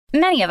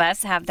Many of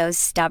us have those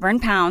stubborn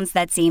pounds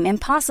that seem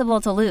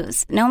impossible to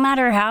lose, no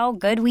matter how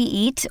good we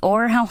eat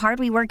or how hard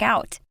we work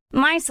out.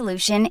 My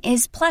solution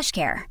is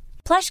PlushCare.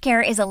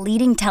 PlushCare is a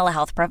leading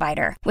telehealth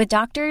provider with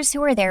doctors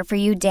who are there for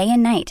you day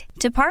and night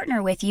to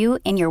partner with you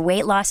in your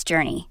weight loss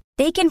journey.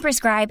 They can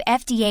prescribe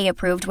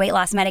FDA-approved weight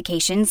loss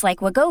medications like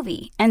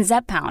Wegovy and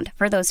Zepbound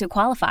for those who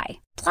qualify.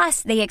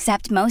 Plus, they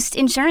accept most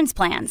insurance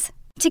plans.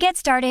 To get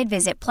started,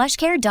 visit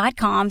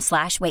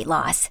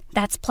plushcare.com/weightloss.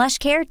 That's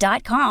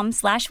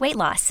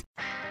plushcare.com/weightloss.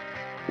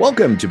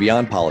 Welcome to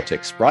Beyond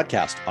Politics,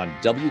 broadcast on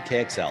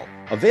WKXL,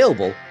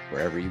 available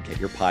wherever you get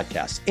your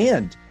podcasts.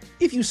 And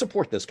if you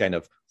support this kind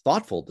of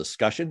thoughtful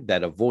discussion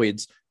that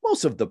avoids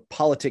most of the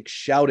politics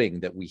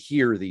shouting that we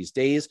hear these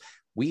days,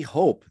 we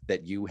hope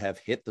that you have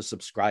hit the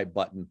subscribe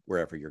button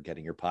wherever you're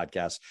getting your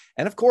podcasts.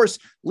 And of course,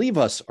 leave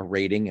us a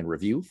rating and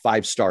review.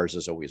 5 stars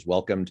is always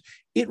welcomed.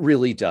 It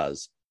really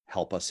does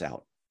help us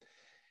out.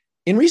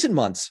 In recent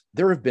months,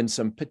 there have been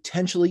some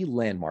potentially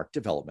landmark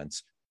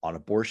developments on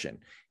abortion.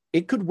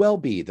 It could well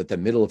be that the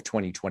middle of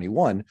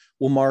 2021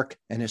 will mark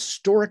an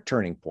historic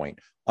turning point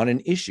on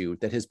an issue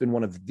that has been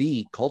one of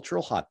the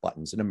cultural hot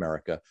buttons in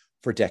America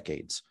for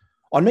decades.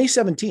 On May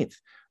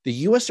 17th, the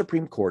U.S.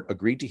 Supreme Court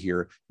agreed to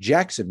hear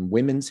Jackson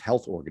Women's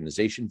Health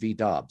Organization v.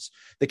 Dobbs.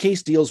 The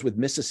case deals with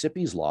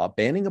Mississippi's law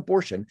banning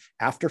abortion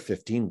after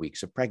 15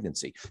 weeks of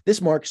pregnancy.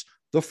 This marks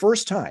the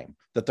first time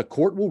that the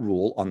court will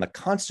rule on the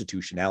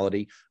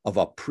constitutionality of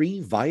a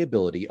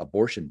pre-viability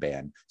abortion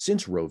ban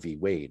since Roe v.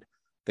 Wade.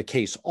 The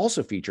case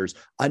also features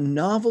a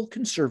novel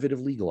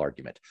conservative legal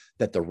argument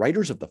that the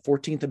writers of the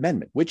 14th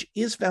Amendment, which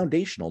is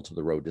foundational to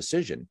the Roe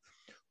decision,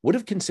 would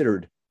have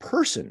considered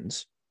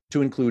persons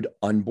to include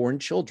unborn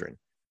children,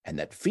 and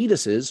that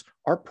fetuses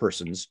are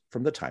persons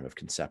from the time of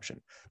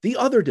conception. The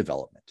other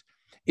development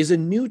is a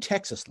new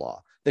Texas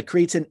law that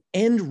creates an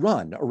end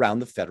run around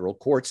the federal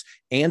courts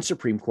and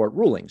Supreme Court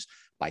rulings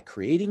by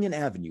creating an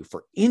avenue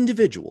for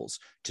individuals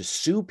to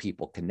sue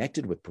people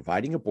connected with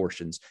providing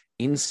abortions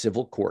in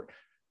civil court,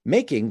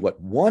 making what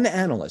one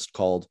analyst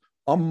called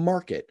a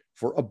market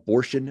for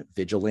abortion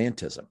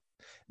vigilantism.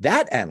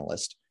 That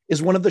analyst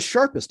is one of the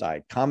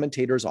sharpest-eyed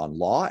commentators on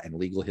law and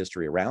legal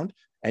history around,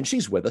 and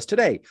she's with us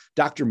today.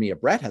 Dr. Mia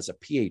Brett has a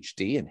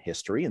PhD in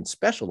history and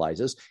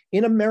specializes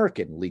in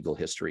American legal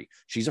history.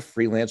 She's a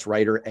freelance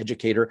writer,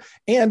 educator,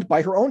 and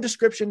by her own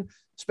description,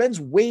 spends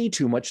way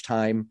too much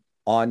time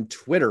on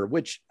Twitter,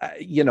 which,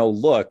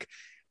 look,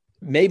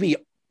 maybe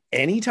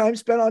any time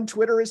spent on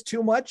Twitter is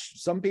too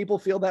much. Some people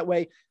feel that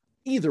way.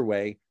 Either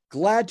way,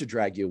 glad to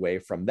drag you away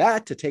from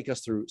that to take us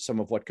through some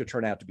of what could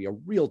turn out to be a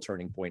real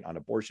turning point on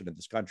abortion in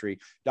this country.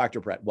 Dr.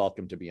 Brett,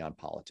 welcome to Beyond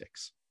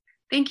Politics.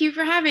 Thank you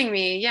for having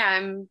me. Yeah,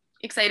 I'm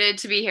excited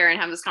to be here and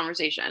have this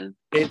conversation.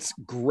 It's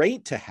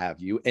great to have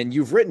you. And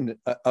you've written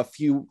a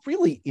few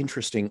really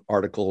interesting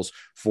articles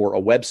for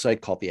a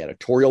website called the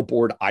Editorial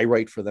Board. I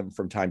write for them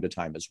from time to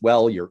time as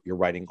well. Your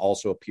writing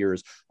also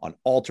appears on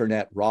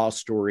Alternet, Raw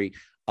Story,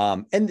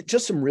 and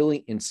just some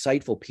really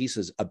insightful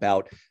pieces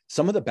about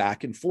some of the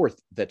back and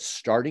forth that's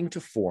starting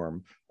to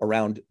form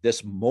around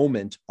this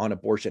moment on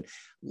abortion.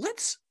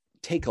 Let's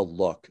take a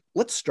look.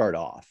 Let's start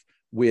off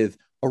with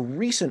a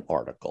recent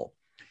article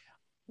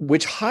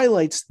which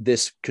highlights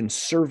this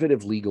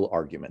conservative legal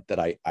argument that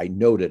I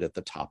noted at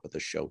the top of the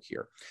show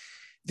here.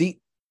 The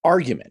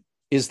argument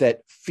is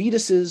that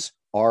fetuses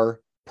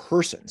are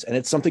persons, and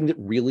it's something that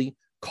really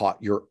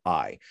caught your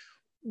eye.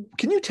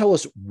 Can you tell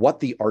us what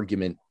the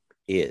argument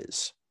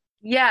is?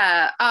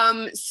 Yeah.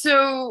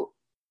 So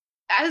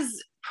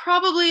as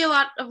probably a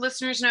lot of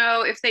listeners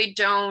know, if they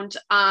don't,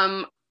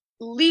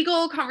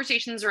 legal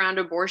conversations around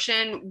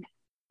abortion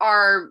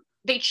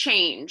they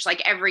change like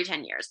every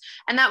 10 years.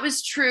 And that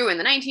was true in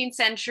the 19th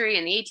century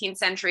and the 18th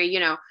century.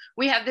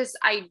 We have this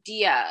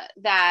idea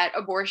that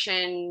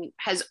abortion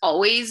has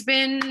always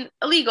been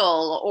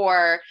illegal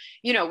or,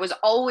 was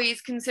always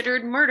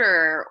considered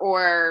murder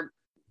or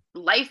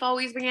life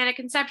always began at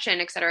conception,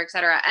 et cetera, et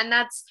cetera. And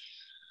that's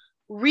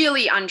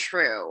really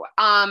untrue.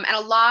 And a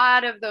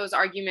lot of those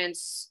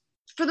arguments,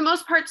 for the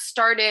most part,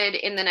 started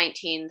in the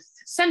 19th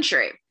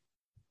century.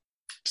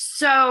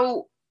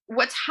 So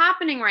what's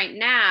happening right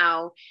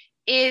now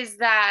is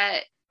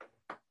that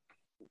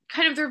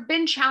there have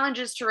been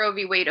challenges to Roe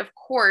v. Wade, of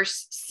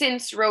course,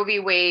 since Roe v.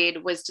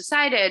 Wade was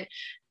decided.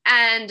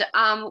 And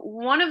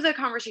one of the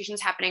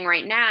conversations happening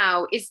right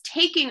now is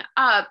taking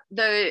up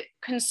the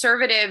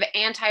conservative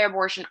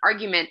anti-abortion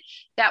argument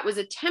that was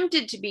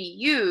attempted to be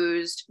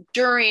used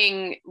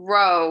during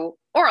Roe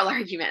oral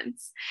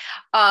arguments.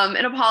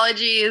 And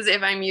apologies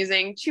if I'm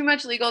using too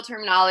much legal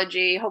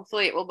terminology.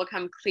 Hopefully it will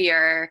become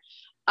clear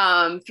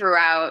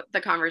throughout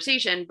the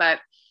conversation. But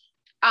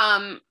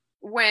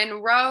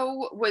when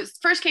Roe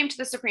first came to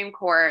the Supreme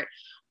Court,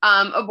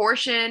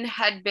 abortion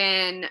had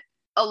been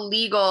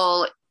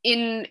illegal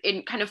in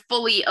kind of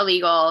fully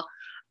illegal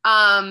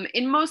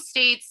in most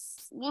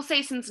states, we'll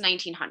say since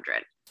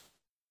 1900.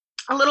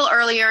 A little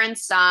earlier in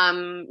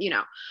some,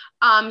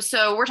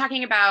 so we're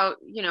talking about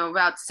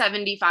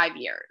 75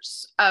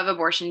 years of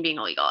abortion being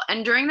illegal.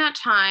 And during that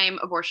time,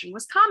 abortion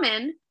was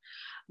common,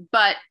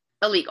 but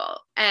illegal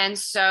and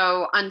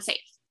so unsafe.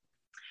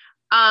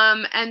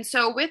 And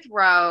so with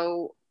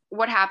Roe,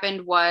 what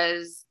happened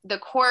was the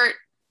court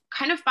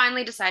kind of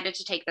finally decided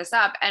to take this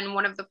up. And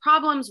one of the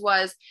problems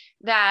was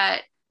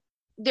that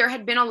there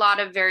had been a lot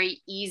of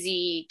very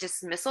easy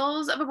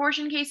dismissals of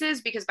abortion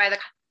cases, because by the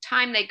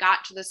time they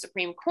got to the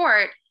Supreme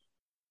Court,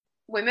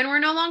 women were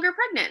no longer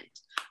pregnant.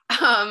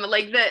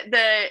 Like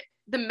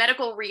the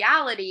medical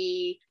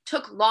reality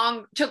took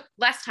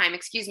less time,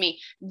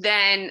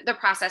 than the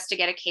process to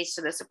get a case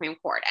to the Supreme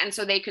Court. And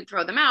so they could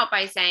throw them out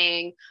by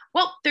saying,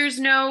 well, there's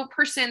no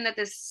person that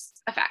this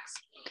affects.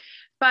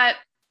 But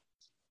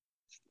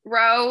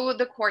Roe,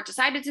 the court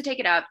decided to take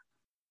it up,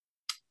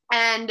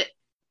 and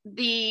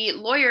the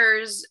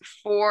lawyers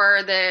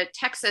for the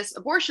Texas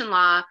abortion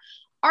law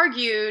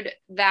argued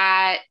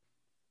that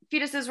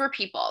fetuses were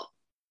people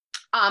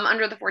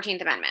under the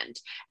 14th Amendment.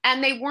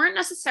 And they weren't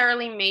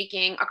necessarily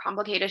making a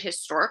complicated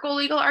historical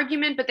legal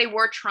argument, but they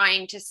were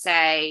trying to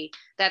say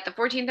that the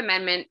 14th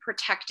Amendment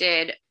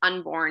protected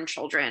unborn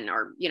children,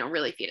 or,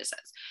 really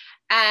fetuses.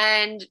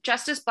 And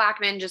Justice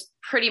Blackmun just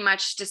pretty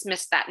much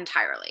dismissed that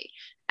entirely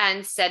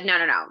and said, no,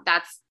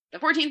 that's the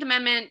 14th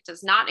Amendment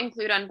does not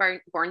include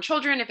unborn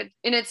children if it,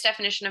 in its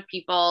definition of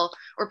people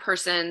or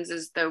persons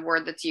is the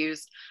word that's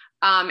used,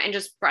 and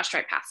just brushed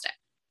right past it.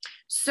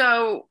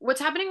 So what's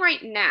happening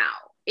right now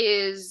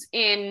is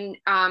in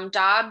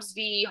Dobbs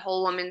v.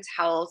 Whole Woman's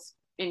Health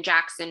in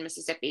Jackson,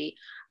 Mississippi,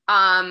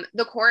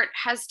 the court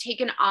has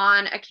taken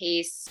on a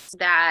case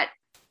that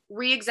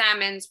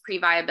reexamines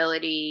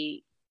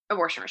pre-viability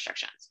abortion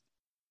restrictions.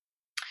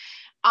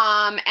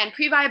 And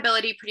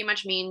pre-viability pretty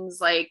much means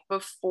like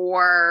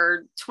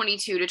before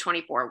 22 to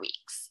 24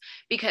 weeks,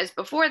 because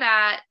before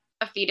that,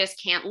 a fetus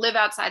can't live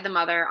outside the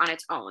mother on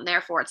its own.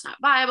 Therefore, it's not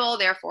viable.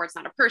 Therefore, it's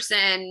not a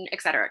person,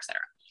 et cetera, et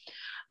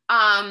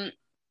cetera.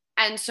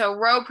 And so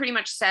Roe pretty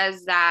much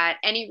says that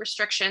any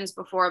restrictions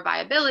before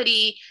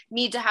viability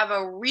need to have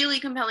a really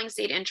compelling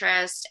state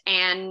interest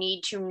and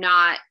need to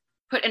not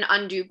put an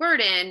undue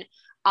burden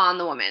on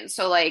the woman.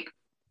 So like,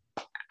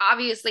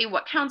 obviously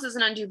what counts as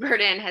an undue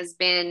burden has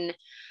been,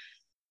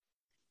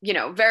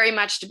 very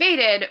much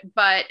debated,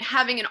 but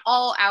having an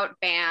all out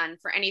ban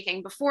for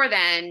anything before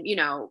then,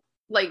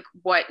 like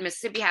what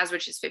Mississippi has,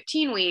 which is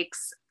 15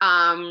 weeks,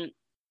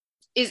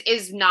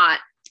 is not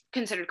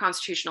considered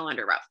constitutional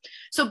under Roe.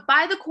 So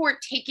by the court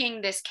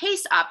taking this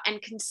case up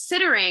and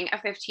considering a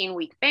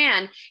 15-week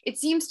ban, it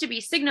seems to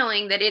be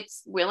signaling that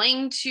it's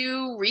willing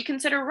to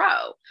reconsider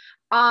Roe.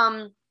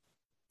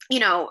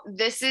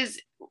 This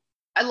is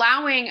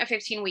allowing a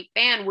 15-week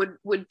ban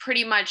would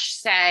pretty much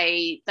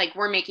say, like,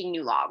 we're making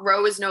new law.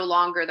 Roe is no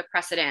longer the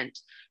precedent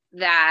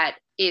that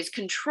is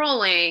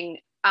controlling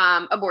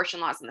abortion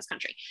laws in this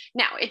country.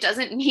 Now, it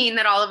doesn't mean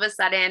that all of a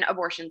sudden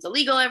abortion's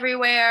illegal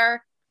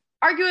everywhere.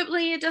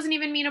 Arguably, it doesn't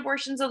even mean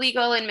abortion's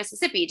illegal in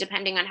Mississippi,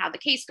 depending on how the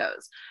case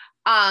goes.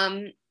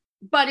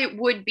 But it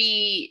would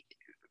be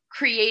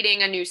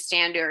creating a new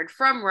standard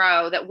from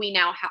Roe that we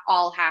now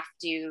all have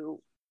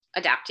to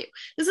adapt to.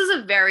 This is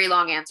a very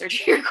long answer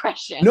to your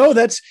question. No,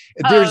 it's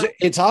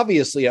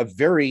obviously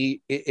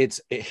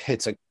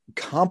it's a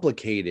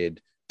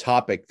complicated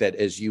topic that,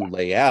 as you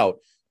lay out,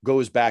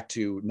 goes back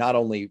to not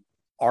only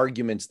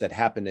arguments that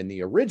happened in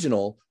the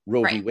original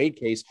Roe v. Wade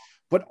case,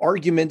 but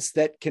arguments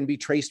that can be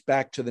traced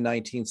back to the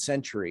 19th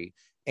century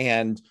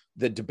and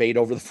the debate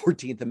over the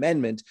 14th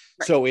Amendment.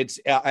 Right. So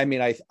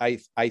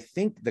I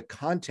think the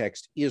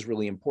context is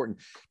really important.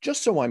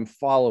 Just so I'm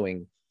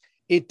following,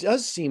 it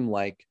does seem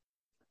like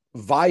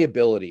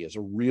viability is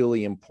a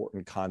really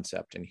important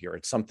concept in here.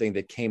 It's something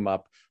that came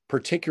up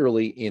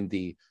particularly in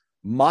the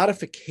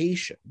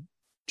modification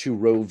to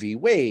Roe v.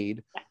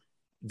 Wade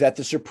that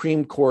the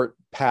Supreme Court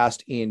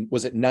passed in,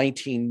 was it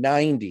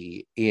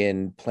 1990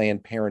 in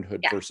Planned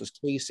Parenthood versus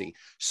Casey.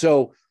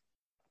 So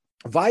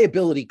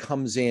viability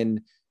comes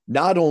in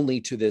not only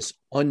to this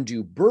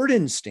undue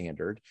burden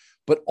standard,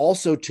 but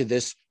also to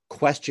this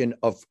question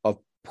of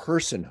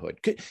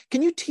personhood.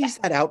 Can you tease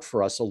that out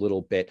for us a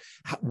little bit?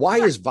 Why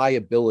is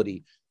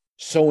viability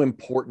so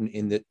important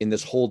in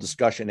this whole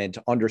discussion and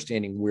to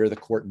understanding where the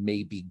court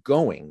may be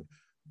going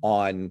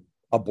on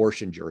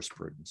abortion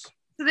jurisprudence?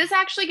 So this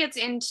actually gets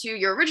into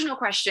your original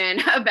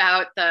question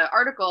about the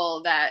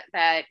article that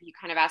you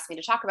kind of asked me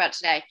to talk about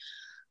today.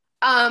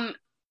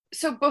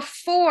 So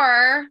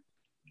before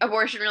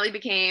abortion really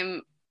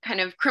became kind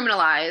of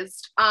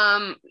criminalized,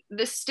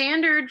 the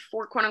standard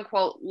for quote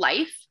unquote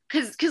life,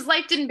 because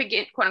life didn't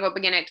begin, quote unquote,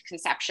 begin at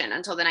conception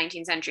until the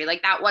 19th century.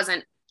 Like that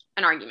wasn't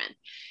an argument.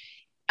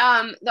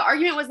 The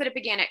argument was that it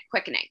began at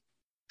quickening.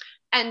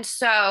 And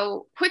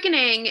so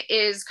quickening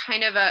is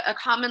kind of a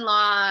common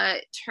law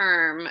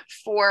term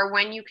for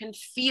when you can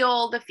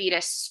feel the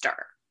fetus stir,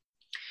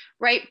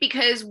 right?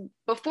 Because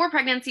before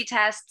pregnancy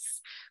tests,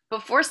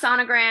 before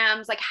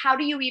sonograms, like how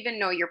do you even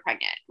know you're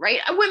pregnant, right?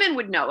 Women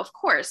would know, of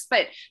course,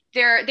 but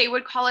they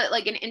would call it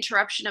like an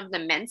interruption of the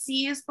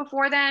menses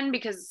before then,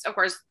 because of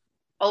course,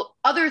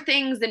 other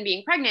things than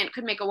being pregnant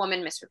could make a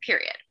woman miss her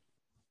period.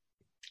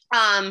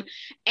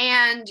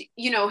 And,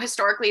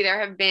 historically, there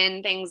have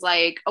been things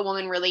like a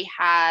woman really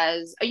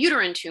has a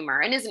uterine tumor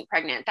and isn't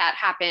pregnant. That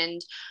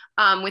happened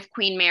with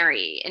Queen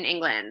Mary in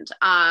England,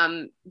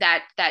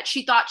 that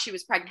she thought she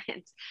was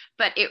pregnant,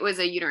 but it was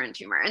a uterine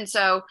tumor. And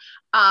so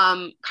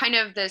kind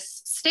of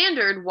this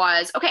standard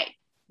was, okay,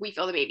 we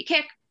feel the baby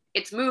kick,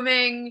 it's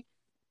moving.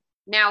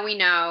 Now we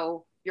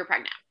know you're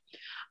pregnant.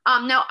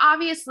 Now,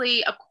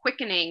 obviously, a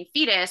quickening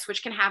fetus,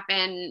 which can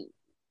happen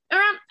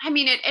around,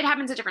 it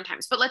happens at different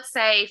times, but let's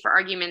say for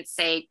argument's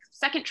sake,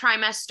 second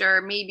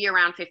trimester, maybe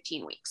around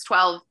 15 weeks,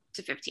 12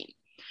 to 15.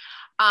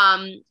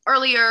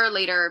 Earlier,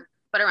 later,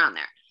 but around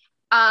there.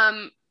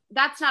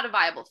 That's not a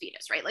viable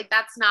fetus, right? Like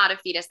that's not a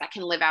fetus that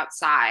can live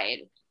outside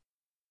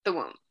the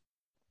womb.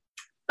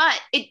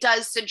 But it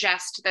does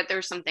suggest that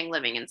there's something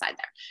living inside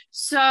there.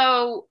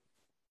 So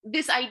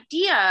this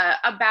idea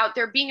about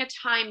there being a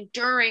time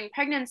during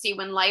pregnancy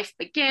when life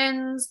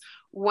begins,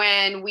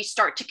 when we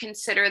start to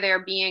consider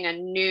there being a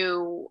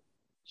new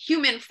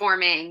human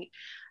forming,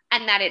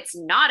 and that it's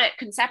not at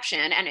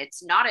conception and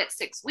it's not at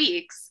 6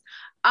 weeks,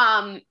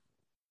 that's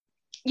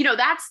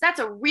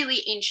a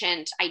really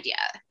ancient idea.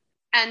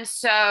 And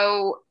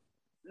so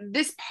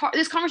this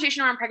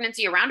conversation around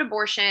pregnancy, around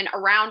abortion,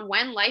 around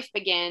when life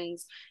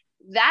begins,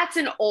 that's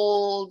an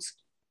old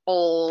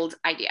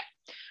idea.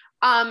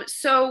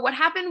 So what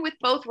happened with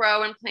both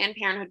Roe and Planned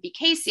Parenthood v.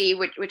 Casey,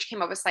 which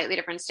came up with slightly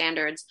different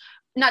standards,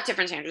 not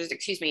different standards,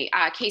 excuse me,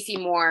 Casey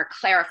more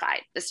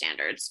clarified the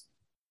standards,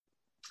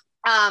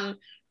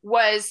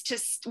 was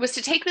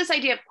to take this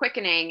idea of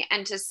quickening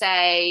and to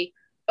say,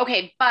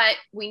 okay, but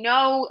we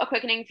know a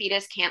quickening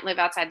fetus can't live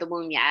outside the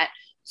womb yet.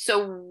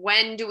 So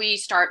when do we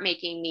start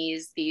making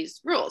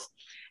these rules?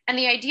 And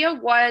the idea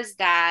was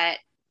that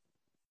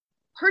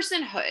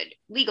personhood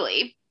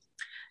legally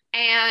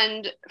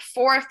and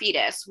for a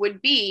fetus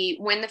would be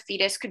when the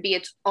fetus could be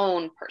its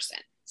own person,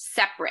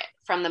 separate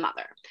from the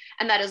mother.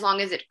 And that as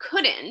long as it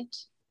couldn't,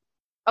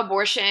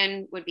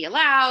 abortion would be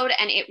allowed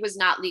and it was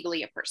not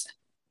legally a person.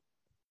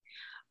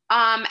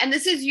 And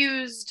this is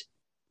used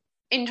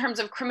in terms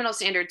of criminal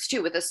standards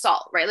too, with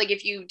assault, right? Like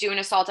if you do an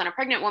assault on a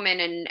pregnant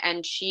woman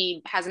and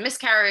she has a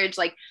miscarriage,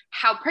 like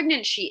how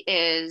pregnant she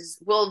is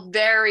will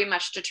very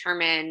much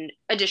determine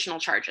additional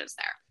charges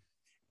there.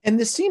 And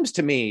this seems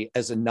to me,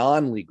 as a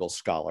non-legal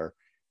scholar,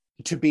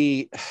 to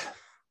be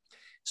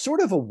sort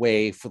of a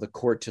way for the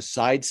court to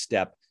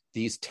sidestep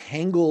these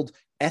tangled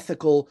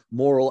ethical,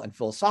 moral, and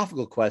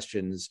philosophical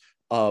questions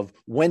of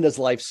when does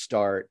life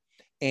start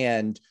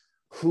and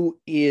who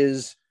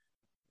is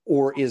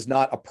or is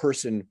not a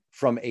person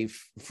from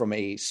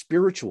a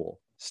spiritual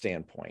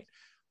standpoint.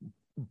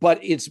 But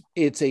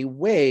it's a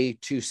way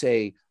to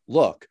say,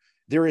 look,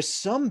 there is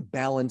some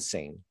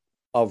balancing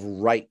of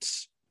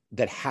rights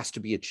that has to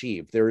be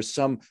achieved. There is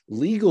some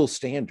legal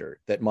standard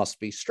that must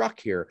be struck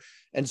here.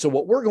 And so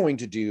what we're going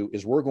to do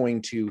is we're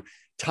going to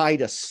tie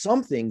to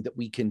something that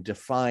we can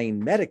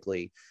define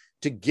medically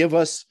to give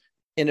us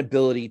an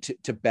ability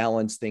to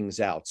balance things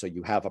out. So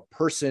you have a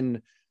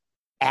person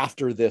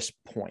after this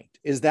point.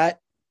 Is that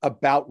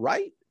about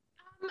right?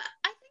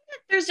 I think that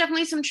there's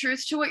definitely some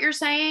truth to what you're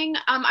saying.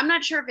 I'm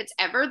not sure if it's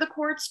ever the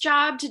court's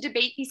job to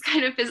debate these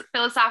kind of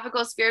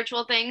philosophical,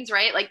 spiritual things,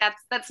 right? Like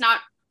that's not,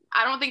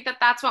 I don't think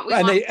that's what we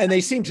want. And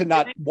they seem to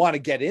not want to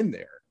get in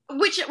there.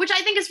 Which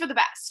I think is for the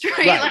best,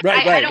 right?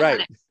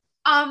 Right.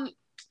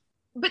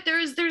 But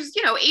there's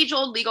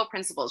age-old legal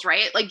principles,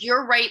 right? Like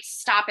your rights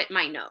stop at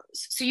my nose.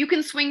 So you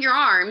can swing your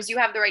arms, you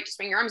have the right to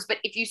swing your arms, but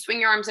if you swing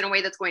your arms in a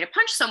way that's going to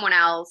punch someone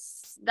else,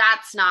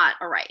 that's not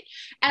a right.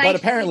 But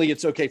apparently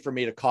it's okay for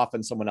me to cough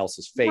in someone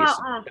else's face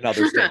in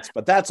other states,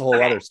 but that's a whole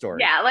other story.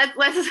 Yeah,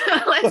 let's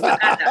put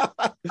that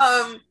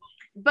down.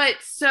 But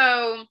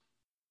so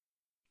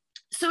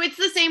it's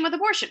the same with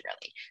abortion,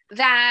 really,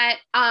 that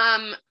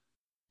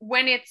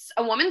when it's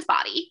a woman's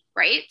body,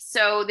 right?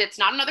 So that's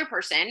not another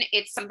person.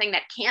 It's something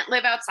that can't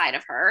live outside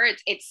of her.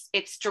 It's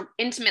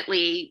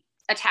intimately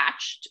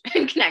attached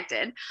and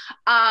connected.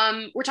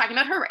 We're talking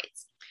about her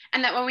rights.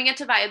 And that when we get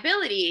to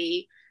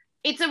viability,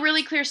 it's a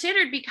really clear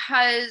standard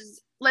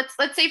because let's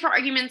say for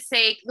argument's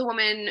sake, the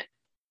woman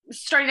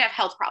started to have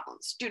health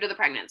problems due to the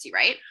pregnancy,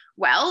 right?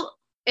 Well,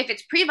 if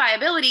it's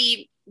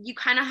pre-viability, you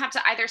kind of have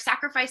to either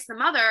sacrifice the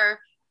mother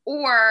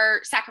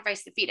or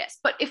sacrifice the fetus.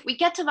 But if we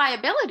get to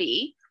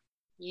viability,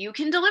 you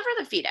can deliver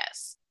the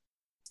fetus.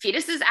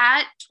 Fetus is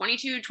at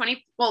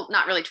 20, well,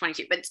 not really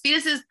 22, but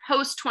fetus is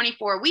post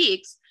 24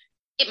 weeks.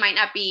 It might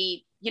not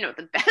be,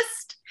 the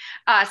best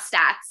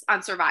stats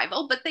on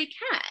survival, but they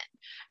can.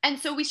 And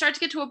so we start to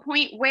get to a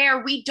point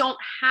where we don't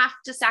have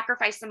to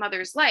sacrifice the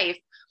mother's life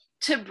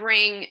to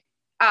bring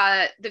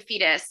the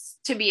fetus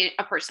to be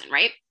a person,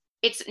 right?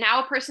 It's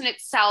now a person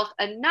itself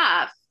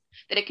enough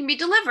that it can be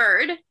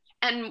delivered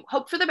and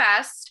hope for the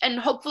best. And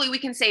hopefully we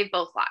can save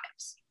both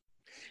lives.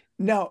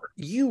 Now,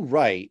 you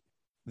write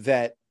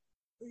that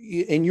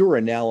in your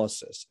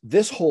analysis,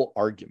 this whole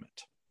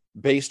argument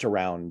based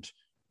around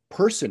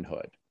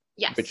personhood,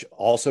 yes, which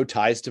also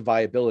ties to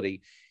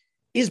viability,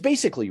 is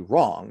basically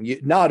wrong.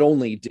 Not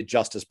only did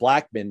Justice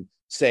Blackmun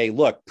say,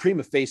 look,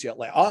 prima facie,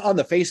 like, on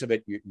the face of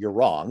it, you're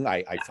wrong,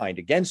 I find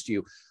against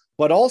you,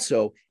 but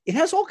also it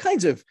has all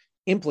kinds of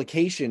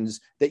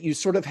implications that you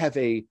sort of have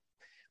a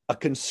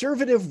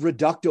conservative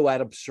reducto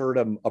ad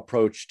absurdum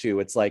approach to.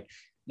 It's like,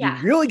 you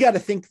really got to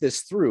think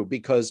this through,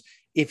 because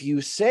if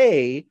you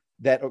say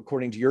that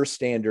according to your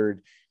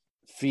standard,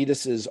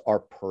 fetuses are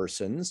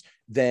persons,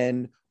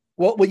 then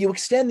well, you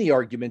extend the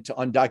argument to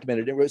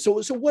undocumented.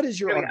 So what is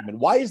your argument?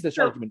 Why is this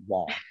argument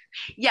wrong?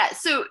 Yeah.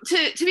 So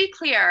to be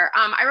clear,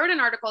 I wrote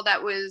an article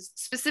that was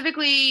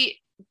specifically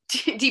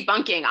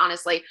debunking,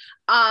 honestly,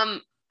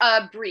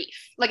 a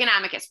brief, like an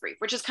amicus brief,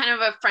 which is kind of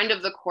a friend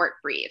of the court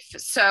brief.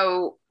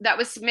 So that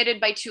was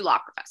submitted by 2 law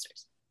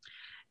professors.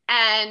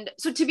 And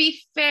so to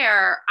be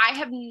fair, I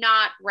have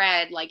not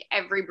read like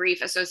every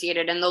brief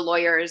associated and the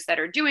lawyers that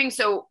are doing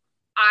so.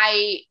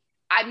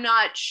 I'm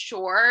not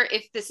sure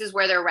if this is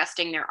where they're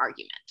resting their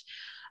argument.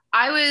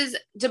 I was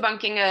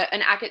debunking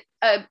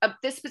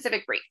this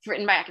specific brief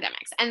written by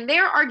academics, and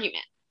their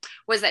argument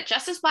was that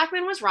Justice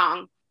Blackmun was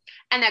wrong,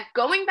 and that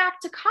going back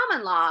to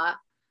common law,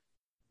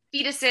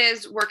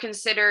 fetuses were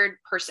considered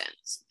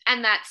persons,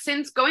 and that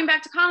since going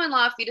back to common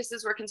law,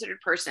 fetuses were considered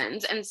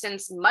persons, and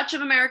since much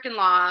of American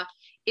law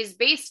is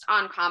based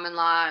on common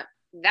law,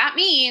 that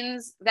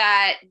means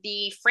that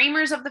the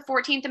framers of the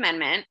 14th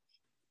Amendment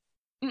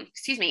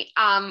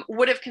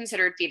would have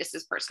considered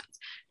fetuses persons.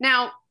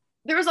 Now,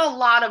 there was a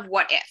lot of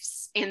what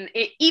ifs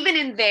even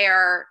in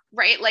their,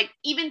 right? Like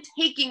even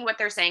taking what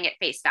they're saying at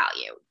face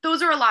value,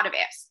 those are a lot of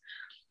ifs,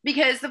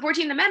 because the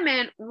 14th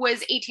Amendment was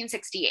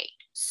 1868.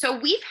 So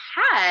we've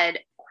had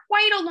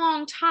quite a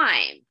long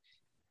time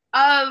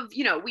of,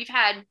 we've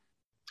had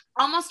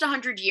almost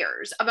 100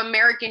 years of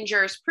American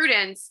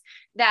jurisprudence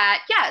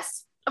that,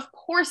 yes, of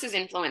course, is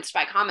influenced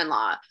by common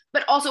law,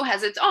 but also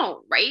has its own,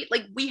 right?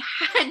 Like we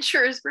had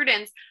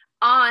jurisprudence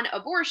on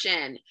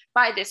abortion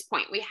by this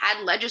point. We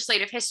had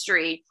legislative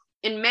history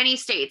in many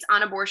states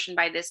on abortion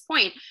by this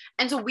point.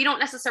 And so we don't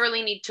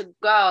necessarily need to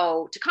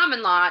go to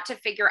common law to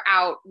figure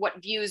out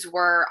what views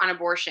were on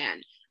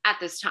abortion at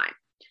this time.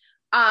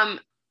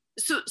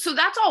 So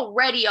that's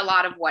already a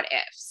lot of what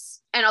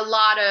ifs and a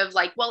lot of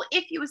like, well,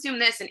 if you assume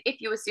this and if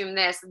you assume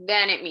this,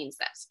 then it means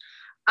this.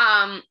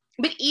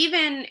 But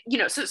even,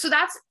 so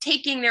that's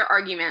taking their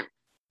argument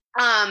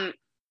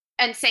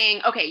and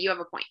saying, okay, you have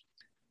a point.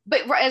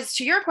 But as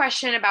to your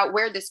question about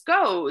where this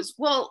goes,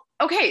 well,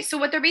 okay, so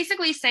what they're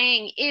basically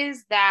saying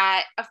is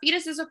that a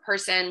fetus is a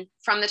person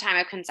from the time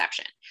of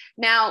conception.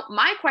 Now,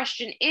 my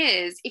question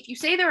is, if you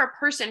say they're a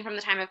person from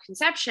the time of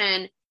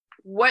conception,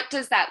 what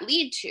does that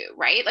lead to,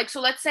 right? Like,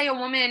 so let's say a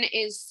woman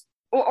is,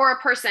 or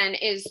a person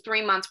is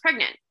 3 months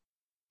pregnant.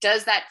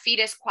 Does that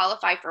fetus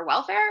qualify for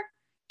welfare?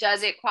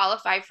 Does it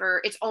qualify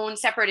for its own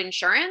separate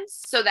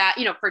insurance so that,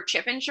 for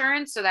CHIP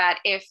insurance, so that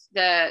if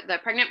the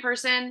pregnant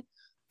person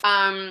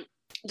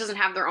doesn't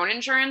have their own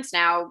insurance,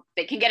 now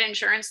they can get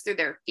insurance through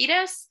their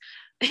fetus,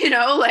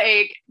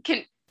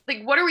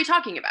 what are we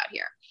talking about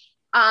here?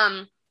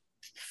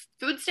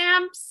 Food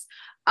stamps.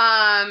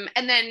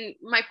 And then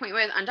my point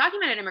with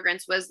undocumented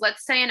immigrants was,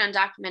 let's say an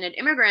undocumented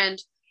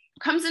immigrant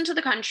comes into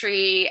the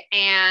country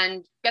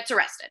and gets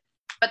arrested,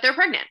 but they're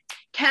pregnant.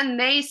 Can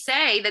they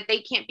say that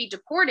they can't be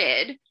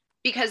deported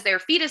because their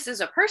fetus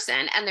is a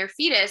person and their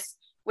fetus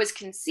was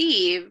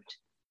conceived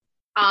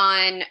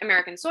on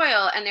American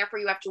soil, and therefore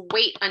you have to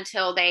wait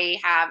until they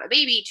have a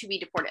baby to be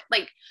deported?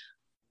 Like,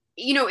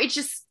 it's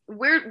just,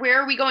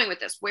 where are we going with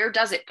this? Where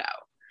does it go?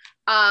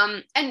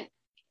 And,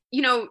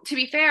 to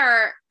be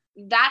fair,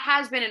 that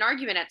has been an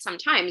argument at some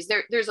times.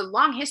 There's a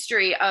long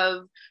history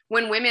of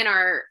when women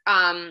are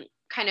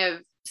kind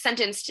of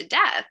sentenced to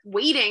death,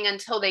 waiting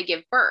until they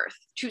give birth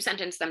to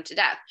sentence them to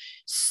death.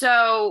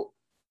 So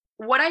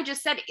what I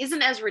just said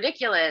isn't as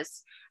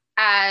ridiculous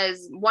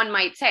as one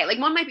might say. Like,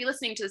 one might be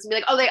listening to this and be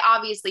like, oh, they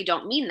obviously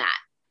don't mean that.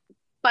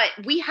 But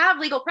we have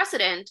legal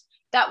precedent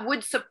that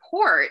would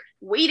support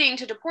waiting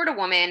to deport a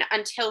woman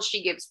until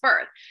she gives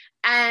birth.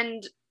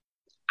 And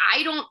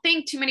I don't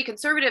think too many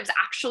conservatives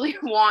actually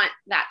want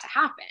that to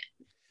happen.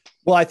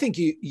 Well, I think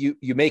you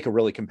make a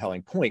really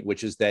compelling point,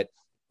 which is that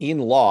in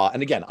law,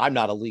 and again, I'm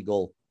not a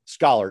legal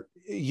scholar,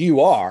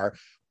 you are,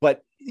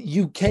 but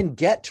you can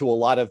get to a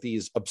lot of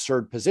these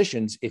absurd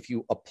positions if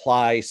you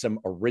apply some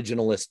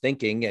originalist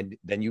thinking and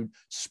then you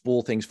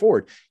spool things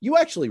forward. You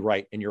actually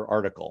write in your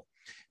article,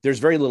 there's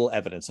very little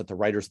evidence that the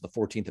writers of the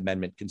 14th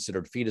Amendment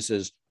considered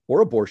fetuses or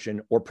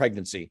abortion or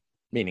pregnancy,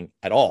 meaning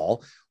at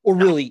all, or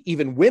really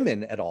even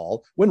women at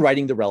all, when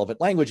writing the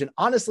relevant language. And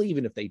honestly,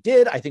 even if they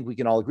did, I think we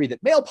can all agree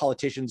that male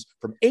politicians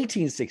from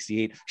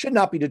 1868 should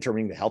not be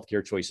determining the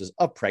healthcare choices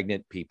of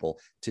pregnant people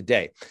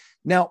today.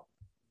 Now,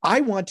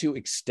 I want to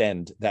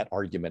extend that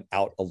argument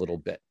out a little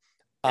bit.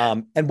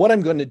 And what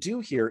I'm going to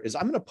do here is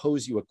I'm going to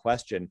pose you a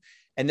question,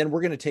 and then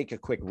we're going to take a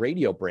quick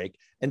radio break.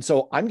 And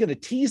so I'm going to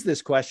tease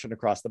this question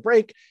across the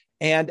break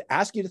and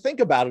ask you to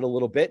think about it a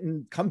little bit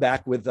and come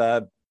back with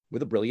a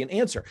brilliant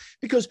answer,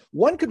 because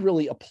one could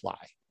really apply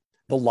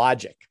the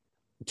logic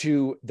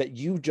that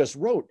you just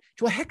wrote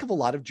to a heck of a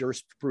lot of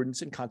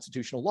jurisprudence and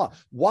constitutional law.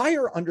 Why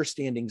are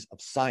understandings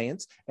of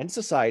science and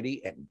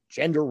society and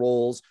gender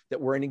roles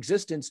that were in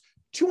existence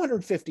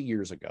 250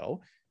 years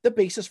ago the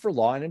basis for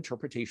law and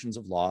interpretations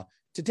of law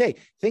today?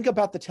 Think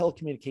about the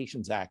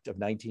Telecommunications Act of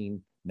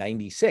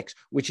 1996,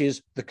 which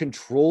is the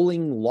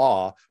controlling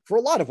law for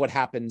a lot of what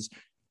happens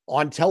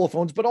on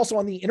telephones, but also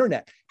on the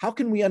internet. How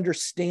can we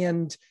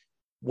understand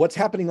what's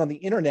happening on the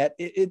internet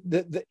in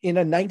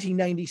a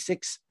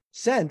 1996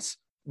 sense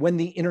when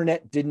the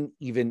internet didn't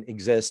even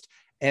exist?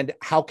 And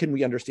how can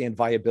we understand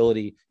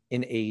viability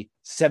in a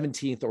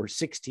 17th or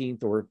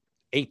 16th or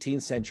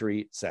 18th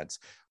century sense?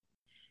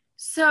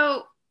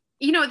 So,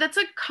 that's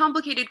a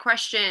complicated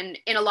question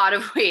in a lot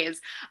of ways.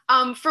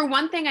 For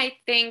one thing, I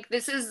think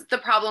this is the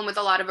problem with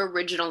a lot of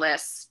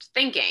originalist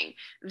thinking,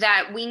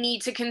 that we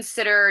need to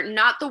consider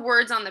not the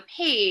words on the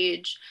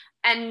page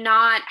and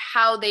not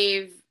how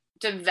they've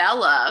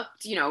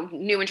developed,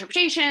 new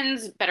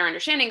interpretations, better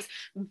understandings.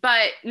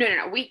 But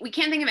no. We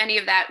can't think of any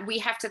of that. We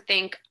have to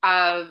think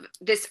of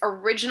this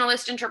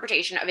originalist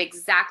interpretation of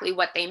exactly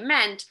what they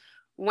meant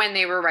when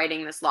they were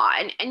writing this law.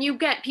 And you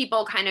get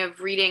people kind of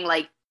reading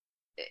like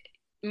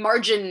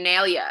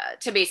marginalia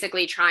to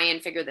basically try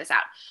and figure this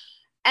out.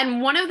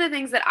 And one of the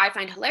things that I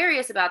find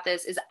hilarious about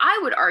this is I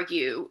would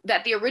argue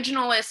that the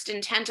originalist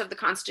intent of the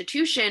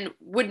Constitution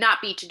would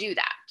not be to do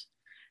that.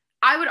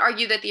 I would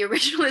argue that the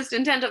originalist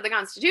intent of the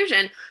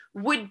Constitution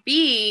would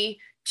be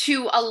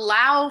to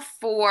allow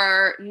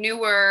for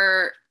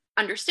newer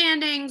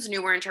understandings,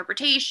 newer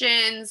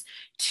interpretations,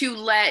 to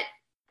let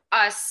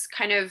us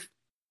kind of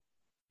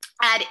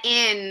add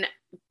in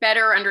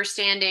better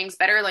understandings,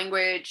 better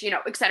language,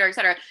 et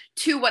cetera,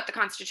 to what the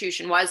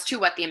Constitution was, to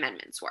what the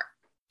amendments were.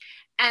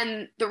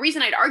 And the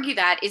reason I'd argue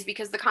that is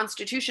because the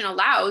Constitution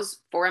allows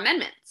for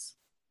amendments.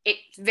 It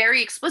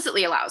very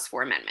explicitly allows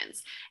for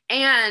amendments.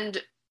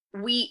 And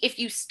if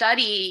you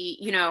study,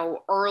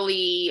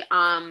 early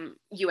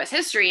U.S.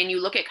 history and you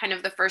look at kind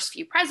of the first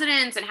few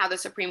presidents and how the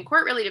Supreme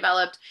Court really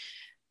developed,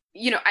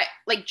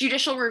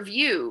 judicial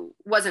review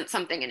wasn't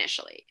something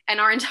initially. And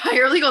our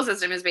entire legal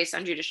system is based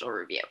on judicial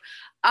review.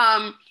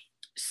 And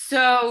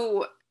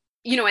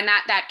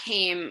that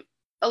came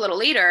a little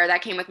later.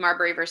 That came with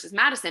Marbury versus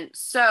Madison.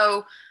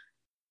 So,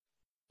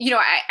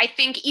 I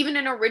think even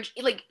an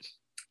original,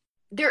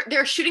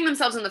 they're shooting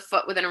themselves in the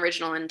foot with an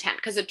original intent,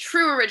 because a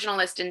true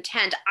originalist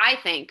intent, I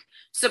think,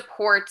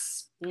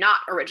 supports not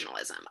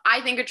originalism.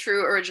 I think a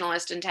true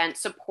originalist intent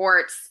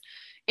supports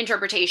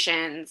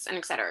interpretations and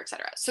et cetera, et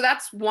cetera. So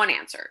that's one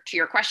answer to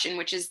your question,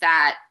 which is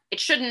that it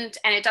shouldn't,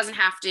 and it doesn't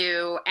have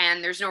to,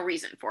 and there's no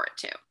reason for it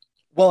to.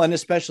 Well, and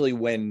especially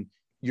when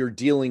you're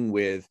dealing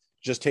with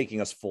just taking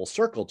us full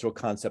circle to a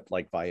concept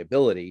like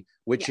viability,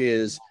 which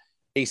is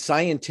a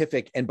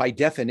scientific and by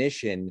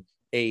definition,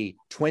 a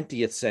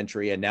 20th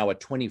century and now a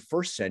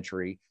 21st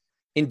century,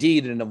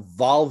 indeed an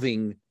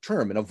evolving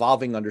term, an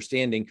evolving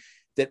understanding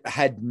that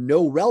had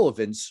no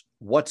relevance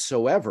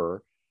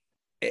whatsoever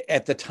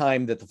at the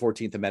time that the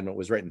 14th Amendment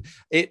was written.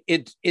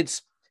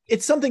 It's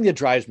something that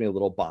drives me a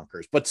little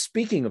bonkers. But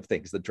speaking of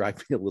things that drive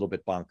me a little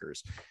bit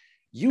bonkers,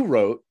 you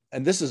wrote,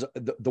 and this is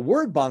the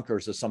word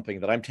bonkers is something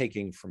that I'm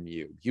taking from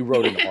you. You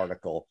wrote an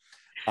article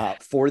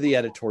for the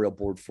editorial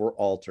board for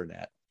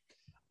Alternet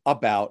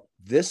about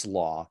this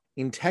law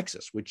in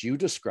Texas, which you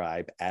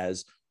describe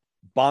as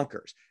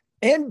bonkers,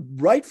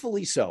 and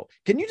rightfully so.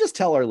 Can you just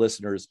tell our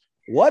listeners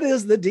what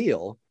is the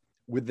deal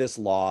with this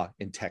law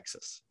in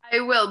Texas? I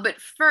will, but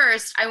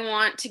first I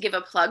want to give a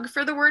plug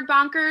for the word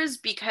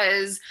bonkers,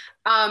 because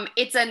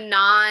it's a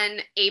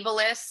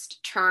non-ableist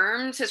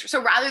term.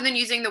 So rather than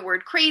using the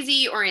word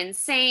crazy or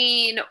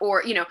insane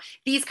or,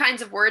 these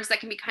kinds of words that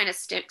can be kind of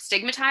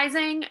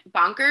stigmatizing,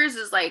 bonkers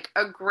is like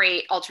a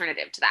great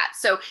alternative to that.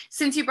 So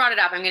since you brought it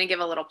up, I'm going to give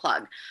a little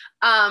plug.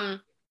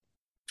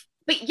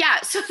 But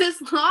yeah, so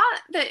this law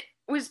that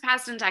was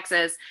passed in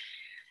Texas,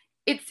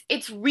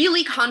 it's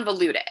really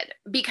convoluted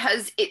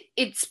because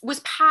it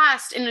was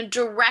passed in a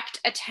direct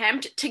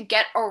attempt to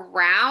get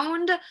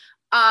around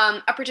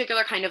a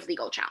particular kind of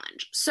legal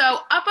challenge. So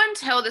up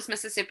until this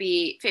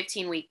Mississippi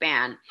 15-week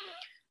ban,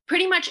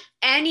 pretty much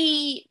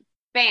any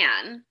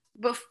ban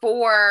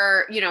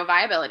before,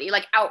 viability,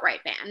 like outright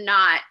ban,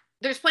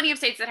 there's plenty of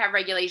states that have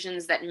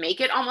regulations that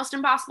make it almost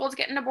impossible to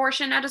get an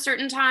abortion at a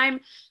certain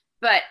time.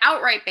 But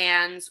outright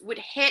bans would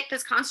hit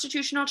this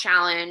constitutional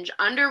challenge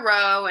under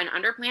Roe and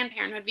under Planned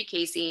Parenthood v.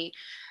 Casey.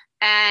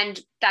 And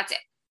that's it,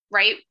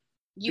 right?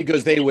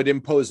 Because they would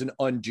impose an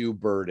undue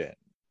burden.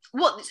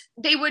 Well,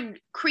 they would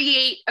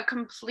create a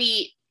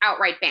complete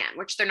outright ban,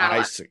 which they're not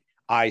allowed.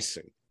 I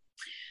see.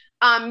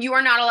 You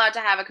are not allowed to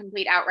have a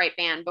complete outright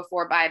ban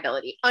before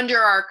viability under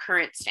our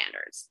current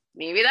standards.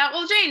 Maybe that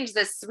will change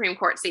this Supreme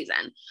Court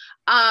season.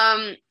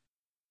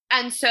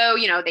 And so,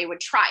 they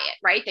would try it,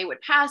 right? They would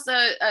pass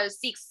a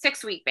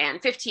 6-week ban,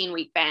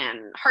 15-week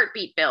ban,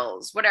 heartbeat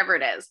bills, whatever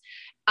it is.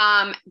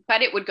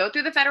 But it would go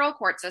through the federal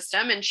court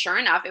system, and sure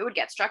enough, it would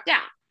get struck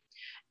down.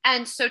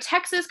 And so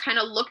Texas kind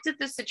of looked at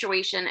this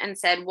situation and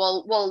said,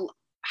 well,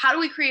 how do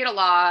we create a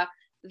law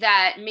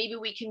that maybe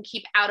we can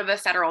keep out of a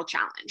federal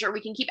challenge or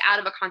we can keep out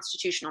of a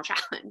constitutional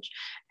challenge.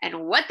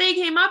 And what they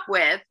came up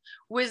with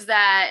was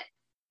that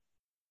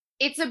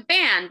it's a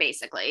ban,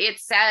 basically. It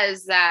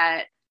says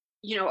that,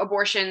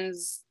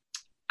 abortions,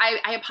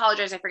 I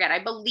apologize, I forget.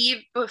 I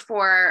believe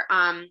before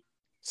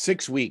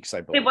 6 weeks,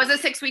 I believe. It was a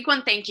 6-week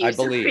one. Thank you. I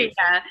believe.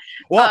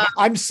 Well,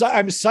 I'm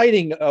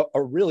citing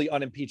a really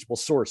unimpeachable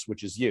source,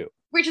 which is you.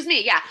 Which is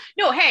me, yeah.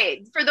 No,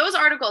 hey, for those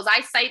articles,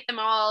 I cite them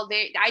all.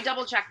 I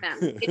double check them.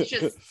 It's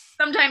just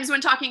sometimes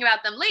when talking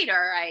about them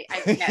later, I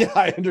forget. Yeah,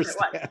 I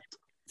understand.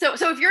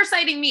 So if you're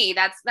citing me,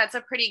 that's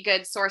a pretty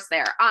good source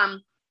there.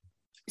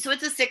 So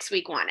it's a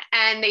 6-week one,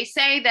 and they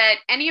say that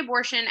any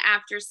abortion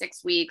after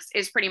 6 weeks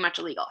is pretty much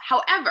illegal.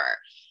 However,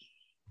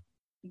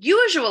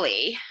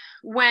 usually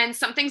when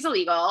something's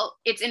illegal,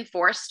 it's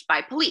enforced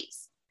by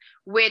police,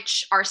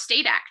 which are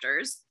state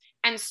actors.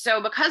 And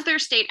so because they're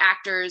state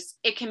actors,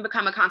 it can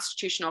become a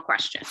constitutional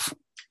question,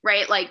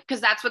 right? Like,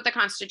 because that's what the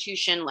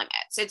Constitution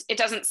limits. It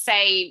doesn't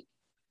say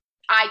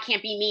I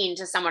can't be mean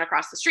to someone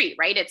across the street,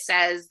 right? It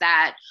says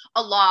that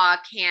a law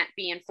can't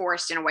be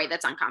enforced in a way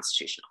that's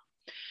unconstitutional.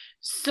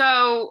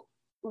 So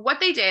what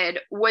they did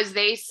was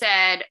they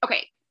said,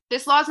 okay,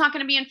 this law is not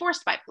going to be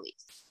enforced by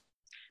police.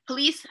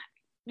 Police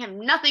have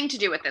nothing to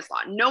do with this law.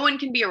 No one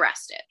can be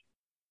arrested.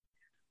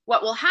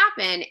 What will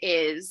happen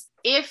is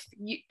if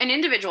an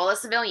individual, a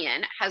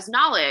civilian, has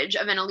knowledge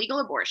of an illegal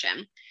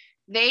abortion,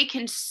 they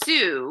can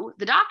sue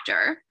the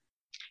doctor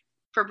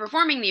for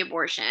performing the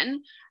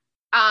abortion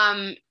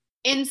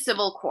in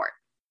civil court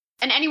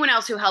and anyone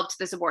else who helped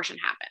this abortion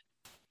happen.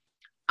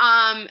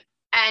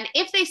 And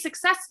if they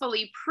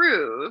successfully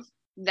prove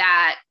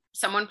that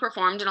someone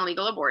performed an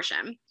illegal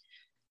abortion,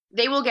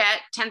 they will get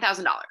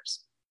 $10,000.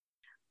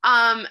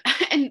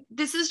 And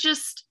this is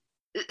just,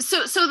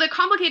 so the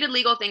complicated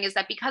legal thing is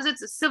that because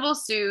it's a civil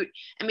suit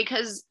and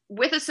because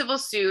with a civil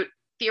suit,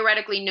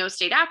 theoretically no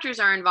state actors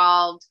are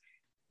involved,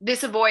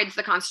 this avoids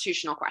the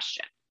constitutional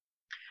question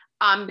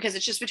because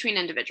it's just between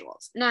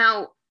individuals.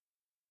 Now,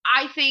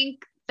 I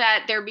think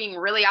that they're being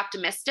really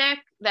optimistic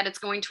that it's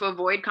going to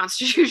avoid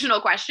constitutional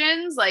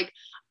questions. Like,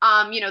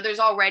 there's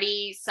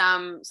already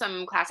some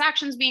class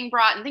actions being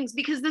brought and things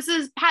because this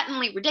is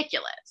patently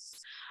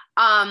ridiculous.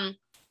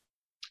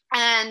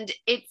 And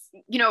it's,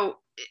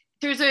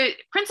 there's a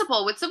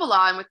principle with civil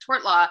law and with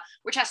tort law,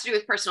 which has to do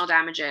with personal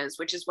damages,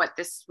 which is what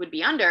this would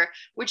be under,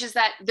 which is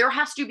that there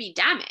has to be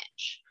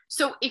damage.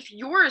 So if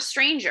you're a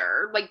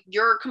stranger, like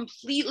you're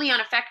completely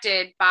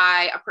unaffected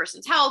by a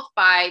person's health,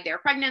 by their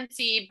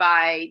pregnancy,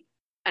 by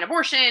an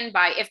abortion,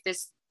 by if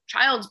this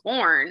child's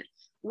born,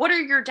 what are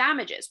your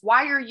damages?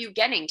 Why are you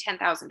getting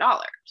 $10,000?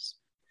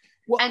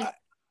 Well, and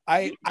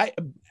I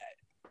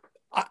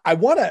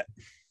want to,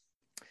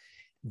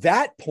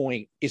 that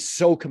point is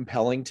so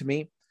compelling to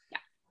me,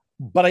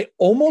 but I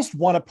almost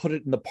want to put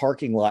it in the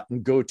parking lot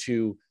and go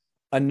to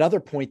another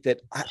point that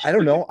I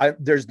don't know.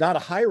 There's not a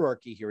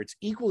hierarchy here. It's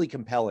equally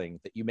compelling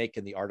that you make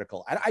in the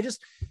article. I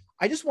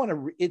just want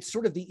to, it's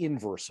sort of the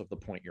inverse of the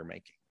point you're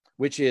making,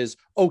 which is,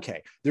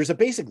 okay, there's a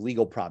basic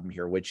legal problem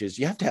here, which is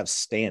you have to have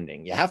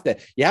standing. You have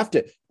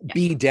to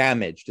be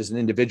damaged as an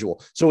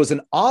individual. So as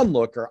an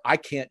onlooker, I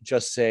can't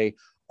just say,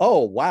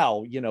 oh,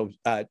 wow,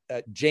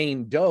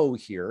 Jane Doe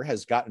here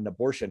has gotten an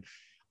abortion.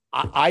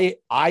 I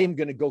am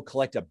going to go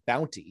collect a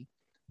bounty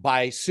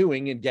by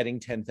suing and getting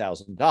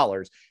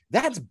 $10,000.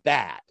 That's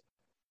bad.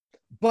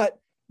 But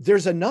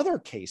there's another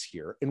case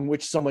here in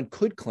which someone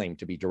could claim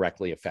to be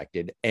directly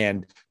affected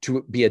and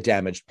to be a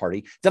damaged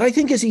party that I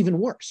think is even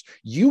worse.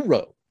 You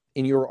wrote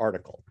in your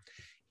article,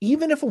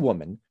 even if a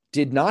woman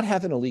did not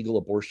have an illegal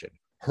abortion,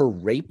 her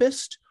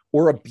rapist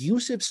or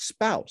abusive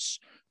spouse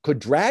could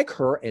drag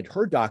her and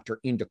her doctor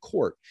into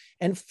court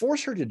and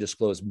force her to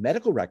disclose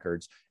medical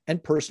records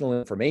and personal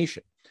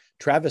information.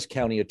 Travis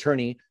County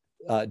Attorney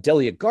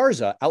Delia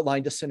Garza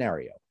outlined a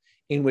scenario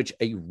in which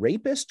a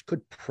rapist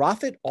could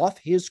profit off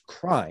his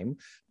crime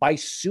by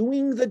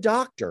suing the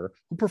doctor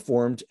who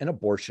performed an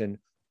abortion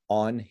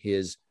on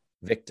his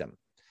victim.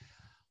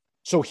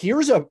 So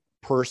here's a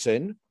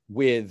person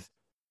with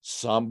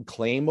some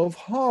claim of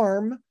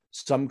harm,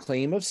 some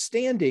claim of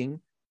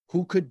standing,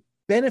 who could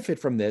benefit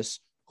from this,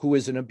 who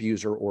is an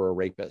abuser or a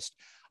rapist.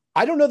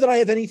 I don't know that I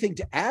have anything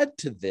to add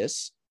to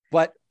this,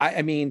 but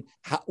I mean,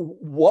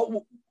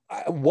 what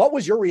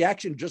was your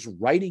reaction just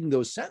writing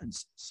those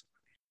sentences?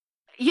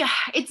 Yeah,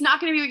 it's not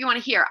going to be what you want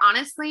to hear.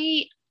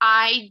 Honestly,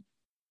 I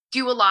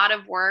do a lot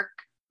of work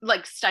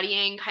like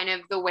studying kind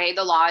of the way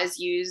the law is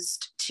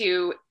used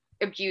to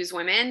abuse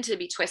women, to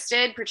be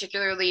twisted,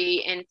 particularly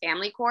in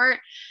family court.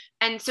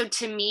 And so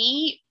to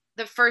me,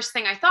 the first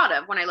thing I thought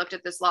of when I looked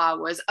at this law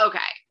was, okay,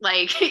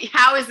 like,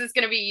 how is this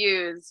going to be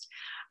used?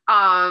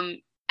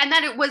 And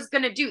that it was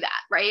going to do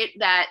that, right?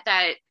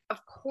 That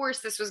of course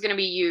this was going to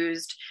be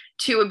used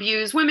to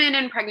abuse women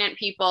and pregnant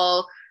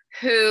people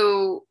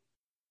who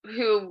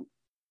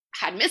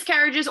had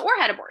miscarriages or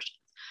had abortions.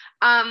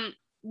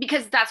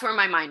 Because that's where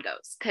my mind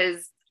goes.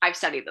 Because I've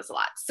studied this a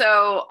lot.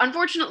 So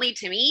unfortunately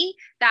to me,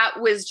 that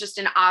was just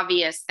an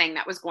obvious thing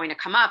that was going to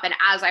come up. And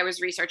as I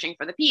was researching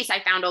for the piece,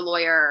 I found a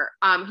lawyer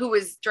who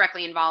was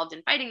directly involved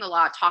in fighting the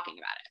law talking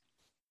about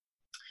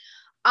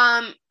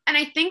it. And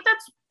I think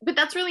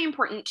that's really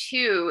important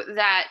too,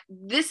 that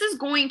this is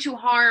going to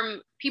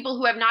harm people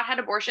who have not had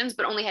abortions,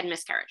 but only had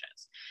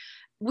miscarriages.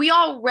 We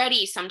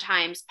already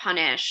sometimes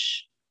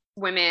punish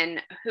women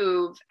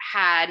who've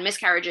had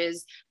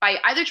miscarriages by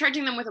either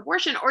charging them with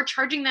abortion or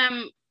charging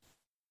them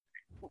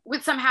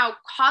with somehow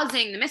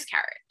causing the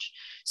miscarriage.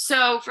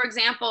 So for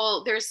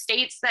example, there's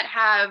states that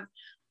have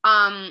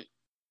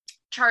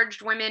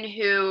charged women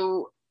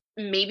who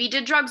maybe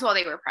did drugs while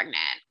they were pregnant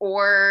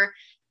or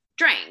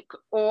drank,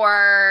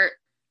 or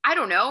I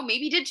don't know,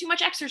 maybe did too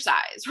much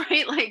exercise,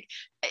 right? Like,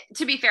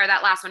 to be fair,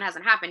 that last one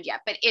hasn't happened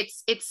yet, but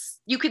it's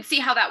you could see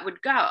how that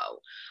would go.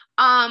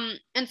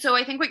 And so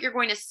I think what you're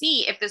going to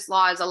see if this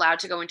law is allowed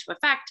to go into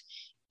effect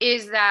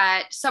is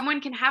that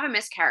someone can have a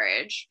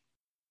miscarriage.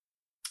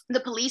 The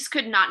police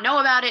could not know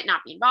about it,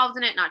 not be involved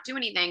in it, not do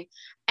anything.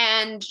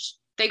 And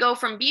they go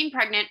from being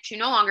pregnant to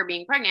no longer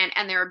being pregnant,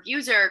 and their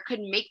abuser could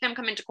make them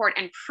come into court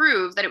and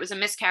prove that it was a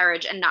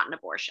miscarriage and not an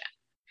abortion.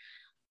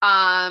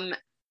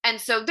 And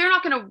so they're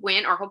not going to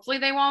win, or hopefully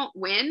they won't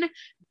win,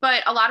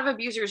 but a lot of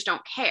abusers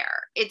don't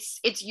care. It's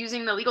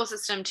using the legal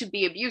system to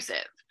be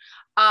abusive.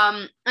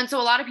 And so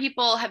a lot of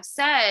people have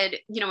said,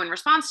 in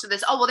response to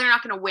this, oh, well, they're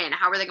not going to win.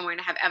 How are they going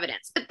to have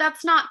evidence? But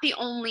that's not the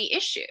only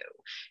issue.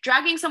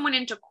 Dragging someone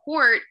into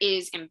court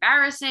is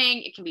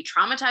embarrassing. It can be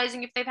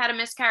traumatizing if they've had a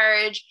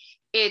miscarriage.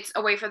 It's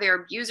a way for their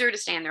abuser to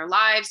stay in their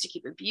lives, to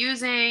keep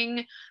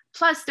abusing.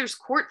 Plus, there's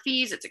court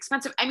fees. It's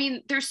expensive. I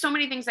mean, there's so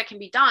many things that can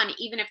be done,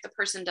 even if the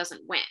person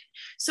doesn't win.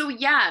 So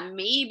yeah,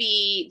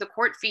 maybe the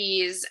court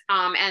fees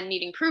and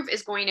needing proof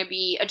is going to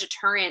be a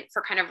deterrent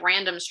for kind of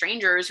random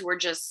strangers who are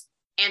just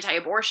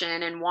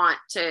anti-abortion and want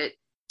to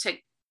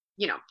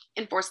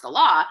enforce the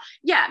law.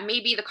 Yeah,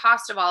 maybe the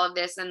cost of all of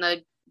this and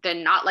the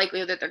not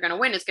likelihood that they're going to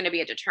win is going to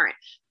be a deterrent.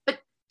 But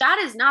that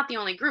is not the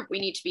only group we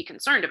need to be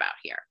concerned about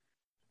here.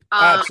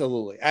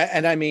 Absolutely.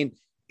 And I mean,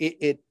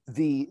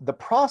 the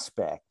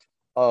prospect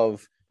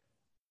of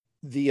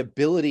the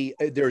ability,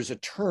 there's a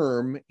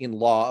term in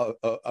law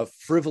of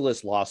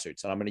frivolous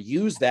lawsuits. And I'm going to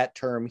use that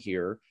term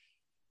here,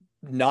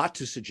 not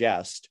to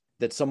suggest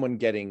that someone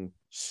getting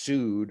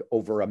sued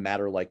over a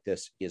matter like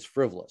this is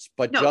frivolous,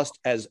 but just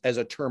as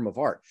a term of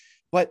art.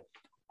 But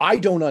I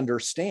don't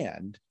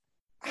understand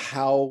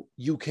how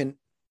you can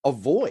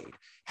avoid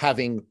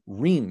having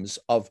reams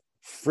of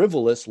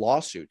frivolous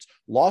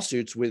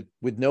lawsuits with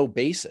no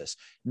basis,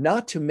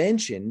 not to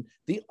mention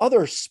the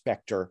other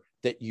specter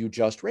that you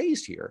just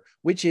raised here,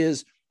 which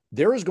is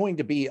there is going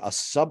to be a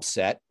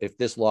subset, if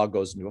this law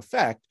goes into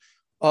effect,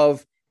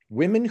 of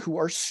women who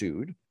are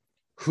sued,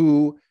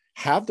 who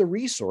have the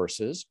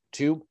resources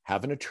to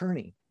have an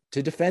attorney,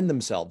 to defend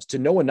themselves, to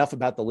know enough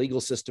about the legal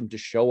system to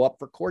show up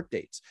for court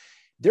dates.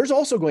 There's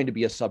also going to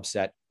be a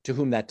subset to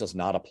whom that does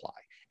not apply.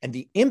 And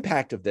the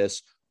impact of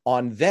this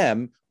on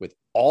them, with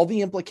all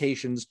the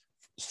implications,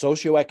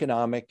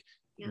 socioeconomic,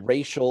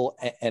 racial,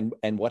 and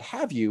what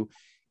have you,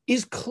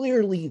 is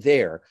clearly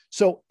there.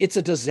 So it's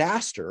a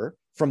disaster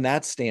from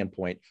that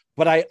standpoint.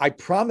 But I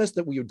promised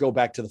that we would go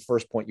back to the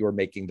first point you were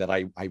making that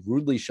I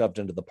rudely shoved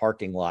into the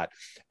parking lot.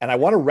 And I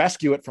want to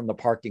rescue it from the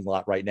parking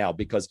lot right now,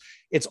 because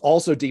it's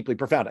also deeply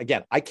profound.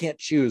 Again, I can't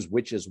choose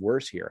which is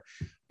worse here.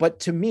 But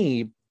to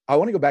me, I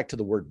want to go back to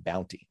the word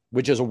bounty,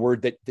 which is a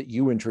word that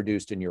you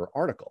introduced in your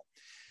article.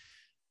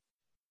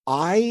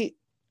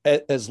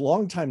 As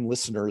longtime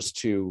listeners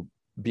to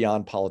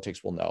Beyond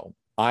Politics will know,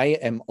 I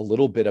am a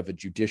little bit of a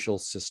judicial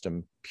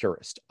system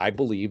purist. I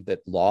believe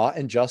that law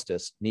and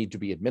justice need to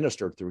be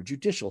administered through a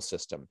judicial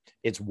system.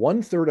 It's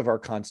 1/3 of our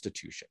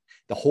Constitution.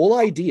 The whole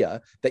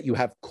idea that you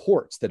have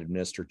courts that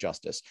administer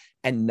justice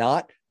and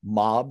not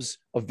mobs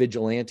of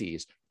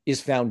vigilantes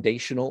is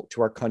foundational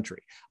to our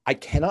country. I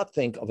cannot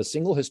think of a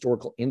single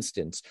historical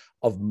instance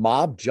of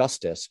mob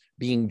justice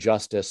being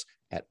justice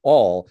at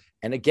all.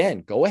 And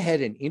again, go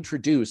ahead and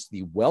introduce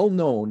the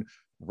well-known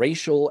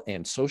racial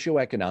and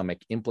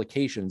socioeconomic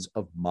implications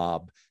of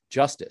mob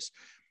justice.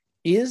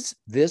 Is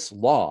this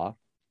law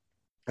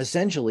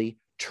essentially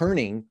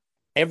turning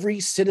every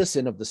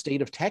citizen of the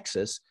state of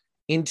Texas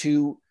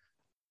into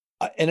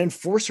an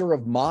enforcer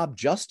of mob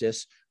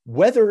justice,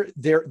 whether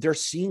they're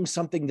seeing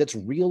something that's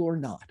real or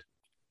not?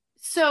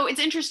 So it's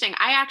interesting.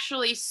 I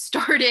actually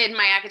started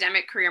my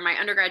academic career. My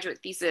undergraduate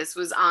thesis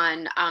was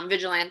on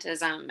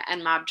vigilantism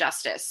and mob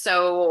justice.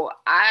 So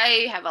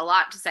I have a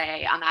lot to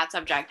say on that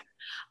subject.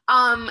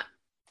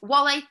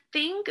 While I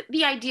think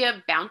the idea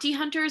of bounty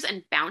hunters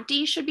and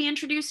bounty should be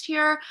introduced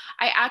here,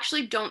 I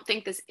actually don't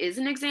think this is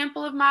an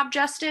example of mob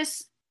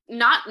justice.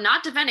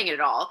 Not defending it at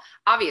all,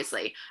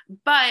 obviously,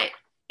 but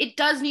it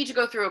does need to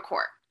go through a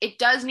court. It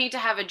does need to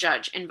have a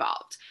judge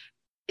involved.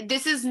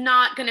 This is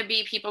not going to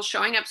be people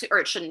showing up to, or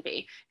it shouldn't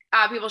be,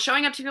 people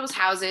showing up to people's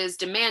houses,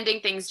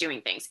 demanding things,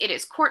 doing things. It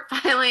is court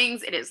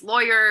filings, it is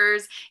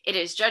lawyers, it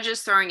is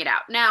judges throwing it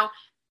out. Now,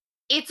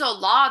 it's a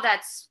law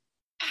that's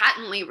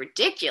patently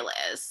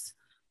ridiculous,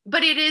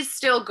 but it is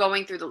still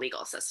going through the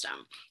legal system.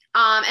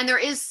 And there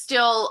is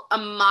still a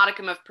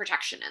modicum of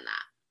protection in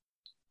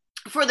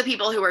that for the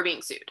people who are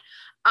being sued.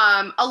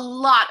 A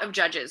lot of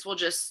judges will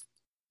just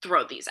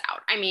throw these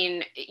out. I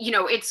mean,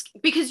 it's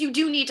because you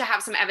do need to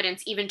have some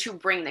evidence even to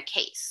bring the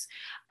case.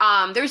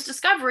 There's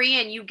discovery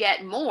and you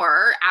get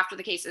more after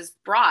the case is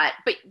brought,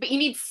 but you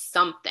need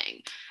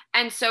something.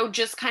 And so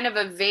just kind of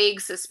a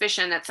vague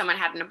suspicion that someone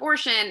had an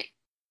abortion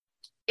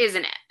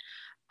isn't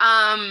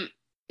it.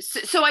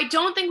 So I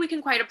don't think we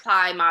can quite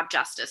apply mob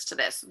justice to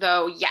this,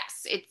 though.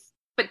 Yes,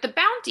 but the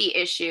bounty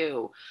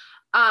issue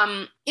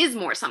is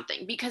more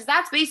something, because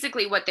that's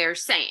basically what they're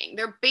saying.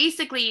 They're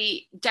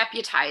basically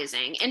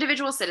deputizing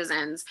individual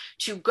citizens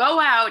to go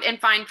out and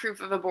find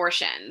proof of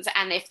abortions.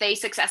 And if they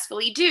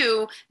successfully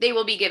do, they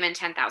will be given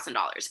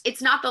 $10,000.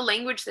 It's not the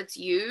language that's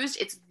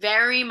used. It's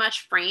very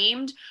much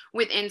framed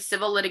within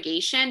civil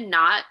litigation,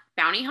 not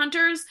bounty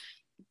hunters.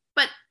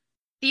 But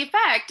the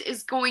effect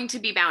is going to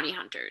be bounty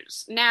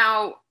hunters.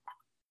 Now,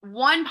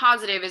 one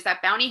positive is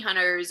that bounty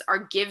hunters are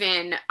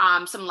given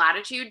some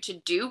latitude to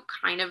do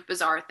kind of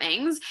bizarre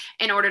things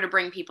in order to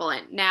bring people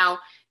in. Now,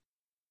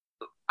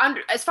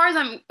 as far as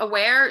I'm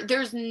aware,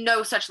 there's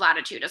no such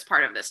latitude as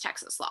part of this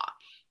Texas law.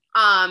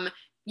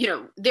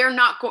 They're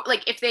not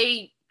like, if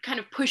they kind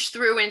of push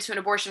through into an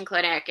abortion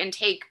clinic and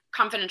take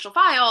confidential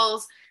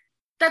files,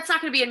 that's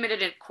not going to be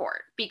admitted in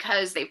court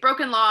because they've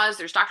broken laws.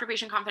 There's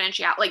doctor-patient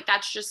confidentiality. Like,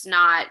 that's just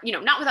not,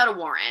 not without a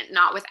warrant,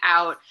 not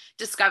without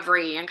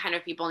discovery and kind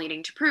of people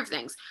needing to prove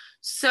things.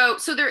 So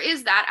there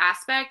is that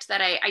aspect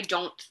that I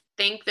don't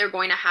think they're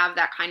going to have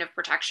that kind of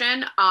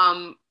protection.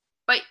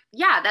 But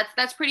yeah,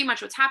 that's pretty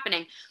much what's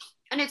happening.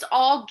 And it's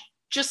all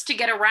just to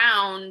get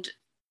around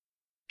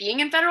being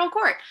in federal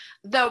court.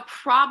 Though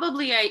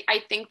probably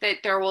I think that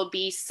there will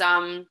be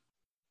some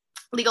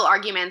legal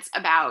arguments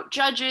about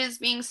judges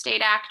being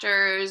state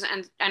actors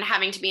and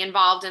having to be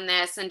involved in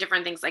this and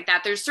different things like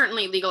that. There's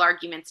certainly legal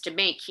arguments to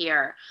make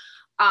here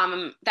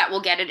that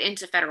will get it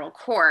into federal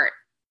court.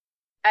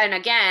 And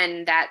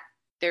again, that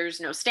there's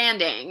no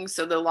standing,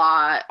 so the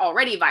law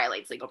already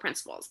violates legal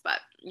principles. But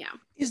yeah.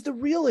 Is the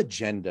real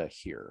agenda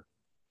here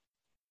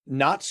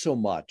not so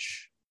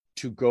much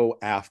to go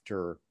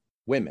after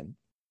women,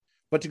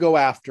 but to go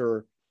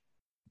after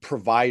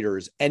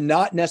providers, and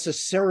not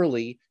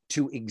necessarily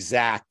to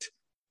exact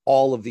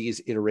all of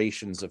these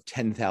iterations of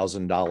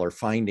 $10,000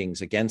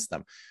 findings against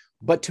them,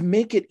 but to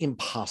make it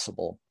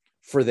impossible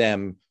for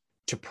them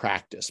to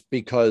practice,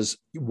 because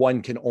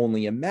one can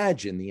only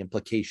imagine the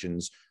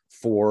implications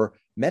for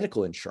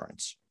medical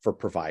insurance for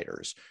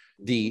providers,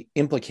 the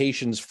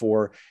implications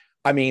for,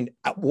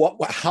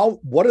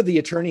 what are the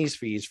attorney's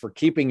fees for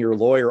keeping your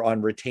lawyer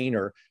on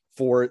retainer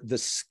for the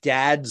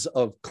scads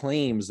of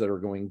claims that are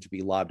going to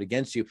be lobbed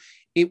against you?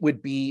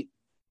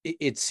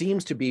 It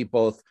seems to be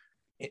both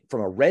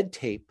from a red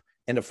tape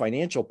and a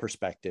financial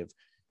perspective,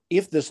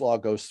 if this law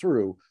goes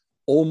through,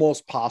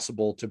 almost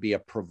possible to be a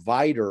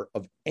provider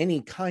of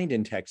any kind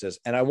in Texas.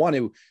 And I want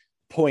to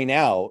point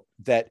out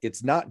that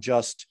it's not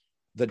just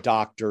the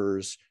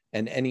doctors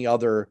and any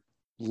other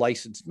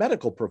licensed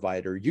medical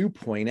provider. You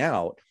point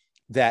out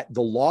that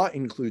the law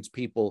includes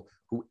people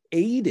who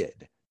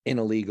aided in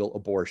illegal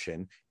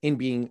abortion in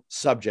being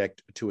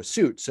subject to a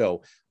suit.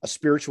 So a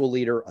spiritual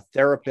leader, a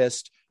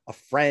therapist, a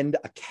friend,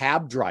 a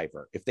cab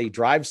driver, if they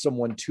drive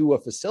someone to a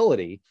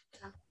facility,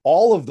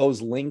 all of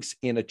those links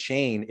in a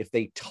chain, if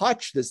they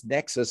touch this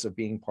nexus of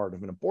being part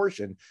of an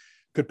abortion,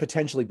 could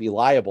potentially be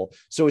liable.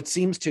 So it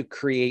seems to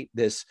create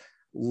this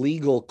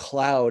legal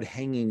cloud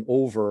hanging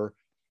over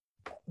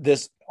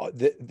this,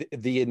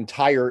 the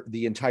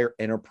entire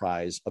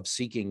enterprise of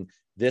seeking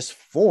this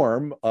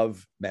form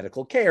of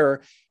medical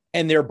care,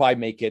 and thereby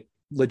make it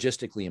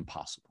logistically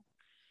impossible.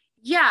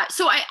 Yeah,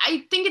 so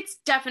I think it's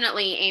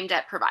definitely aimed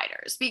at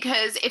providers,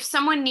 because if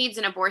someone needs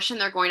an abortion,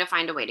 they're going to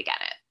find a way to get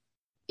it,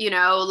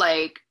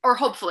 or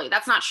hopefully.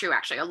 That's not true,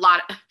 actually. A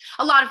lot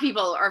of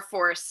people are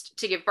forced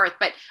to give birth,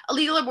 but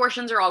illegal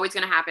abortions are always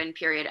going to happen,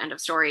 period, end of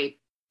story.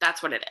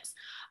 That's what it is.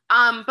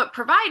 But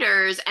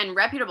providers and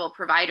reputable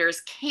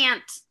providers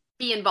can't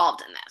be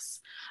involved in this.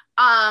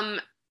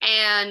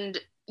 And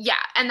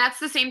that's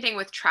the same thing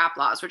with TRAP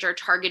laws, which are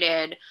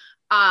targeted,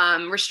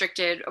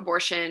 restricted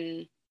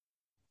abortion.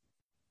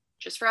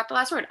 Just forgot the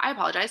last word. I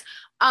apologize.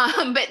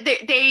 But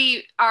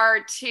they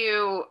are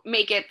to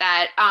make it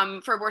that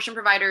for abortion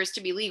providers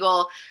to be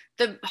legal,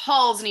 the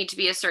halls need to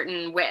be a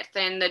certain width,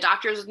 and the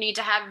doctors need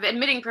to have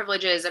admitting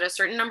privileges at a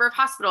certain number of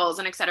hospitals,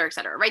 and et cetera,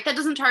 right? That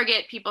doesn't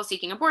target people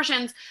seeking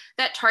abortions.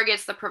 That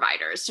targets the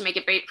providers to make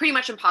it pretty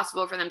much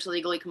impossible for them to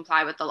legally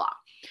comply with the law.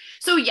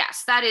 So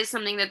yes, that is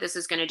something that this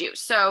is going to do.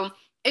 So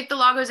if the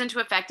law goes into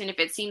effect and if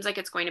it seems like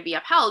it's going to be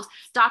upheld,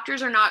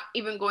 doctors are not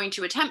even going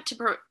to attempt to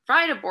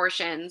provide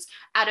abortions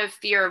out of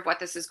fear of what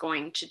this is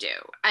going to do.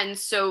 And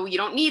so you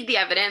don't need the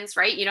evidence,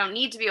 right? You don't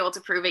need to be able to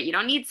prove it. You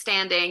don't need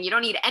standing. You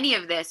don't need any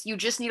of this. You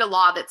just need a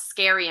law that's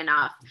scary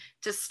enough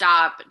to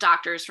stop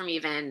doctors from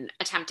even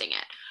attempting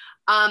it.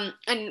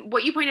 And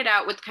what you pointed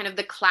out with kind of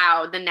the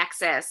cloud, the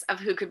nexus of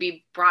who could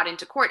be brought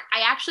into court,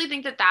 I actually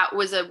think that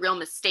was a real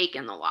mistake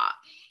in the law.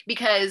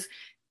 because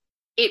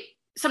it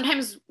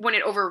sometimes when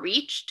it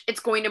overreached, it's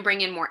going to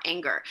bring in more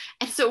anger.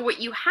 And so what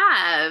you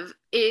have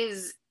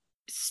is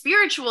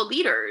spiritual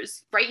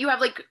leaders, right? You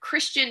have like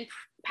Christian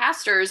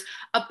pastors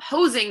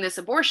opposing this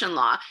abortion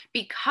law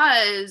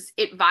because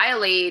it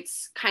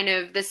violates kind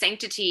of the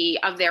sanctity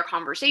of their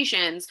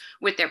conversations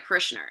with their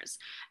parishioners.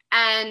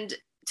 And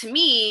to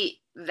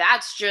me,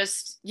 that's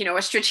just,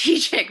 a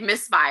strategic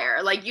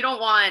misfire. Like you don't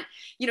want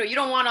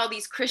all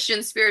these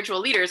Christian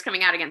spiritual leaders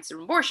coming out against an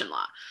abortion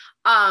law.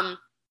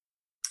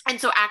 And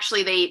so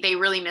actually they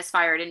really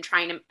misfired in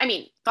trying to,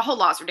 the whole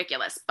law is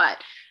ridiculous, but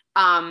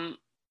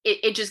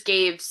it just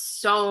gave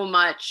so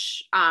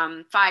much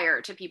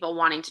fire to people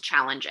wanting to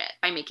challenge it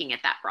by making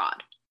it that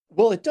broad.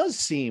 Well, it does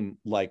seem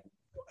like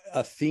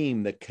a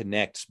theme that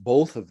connects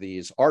both of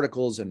these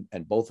articles and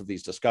both of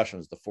these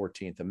discussions, the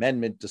 14th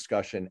Amendment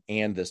discussion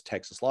and this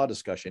Texas law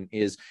discussion,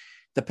 is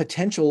the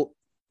potential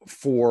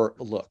for,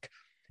 look,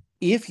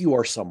 if you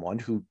are someone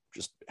who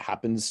just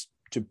happens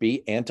to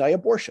be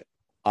anti-abortion,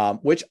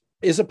 which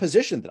is a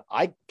position that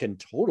I can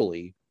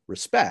totally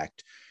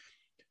respect,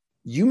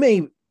 you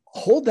may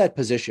hold that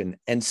position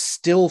and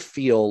still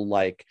feel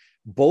like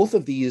both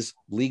of these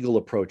legal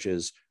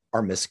approaches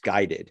are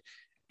misguided.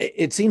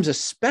 It seems,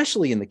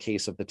 especially in the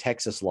case of the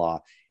Texas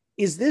law,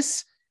 is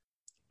this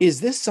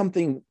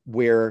something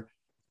where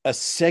a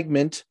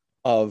segment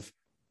of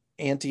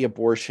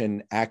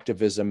anti-abortion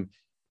activism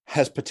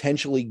has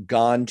potentially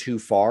gone too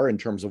far in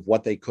terms of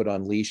what they could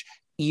unleash,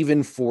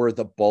 even for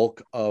the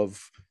bulk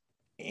of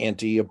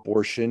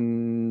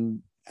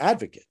anti-abortion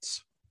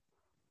advocates?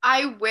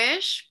 I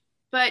wish,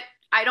 but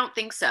I don't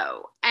think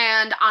so.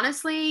 And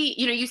honestly,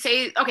 you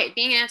say, okay,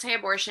 being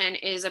anti-abortion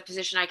is a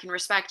position I can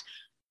respect.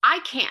 I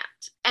can't.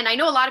 And I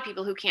know a lot of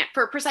people who can't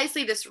for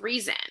precisely this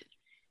reason.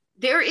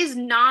 There is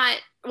not,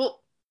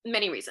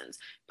 many reasons.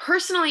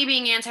 Personally,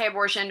 being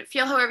anti-abortion,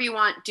 feel however you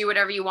want, do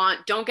whatever you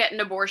want, don't get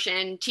an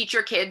abortion, teach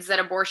your kids that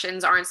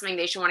abortions aren't something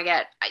they should want to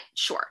get.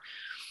 Sure.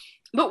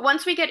 But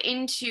once we get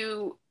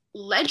into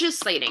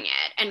legislating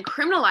it and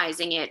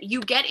criminalizing it, you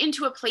get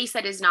into a place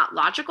that is not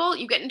logical.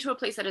 You get into a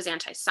place that is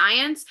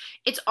anti-science.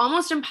 It's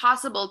almost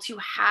impossible to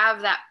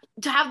have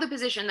the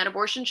position that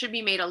abortion should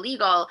be made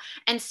illegal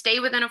and stay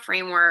within a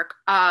framework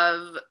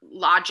of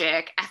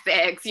logic,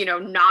 ethics,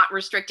 not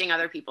restricting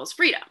other people's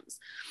freedoms.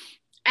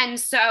 And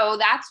so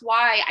that's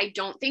why I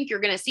don't think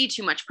you're going to see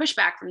too much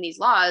pushback from these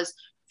laws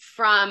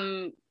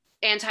from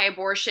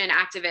anti-abortion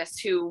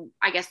activists who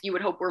I guess you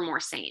would hope were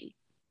more sane.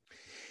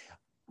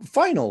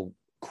 Final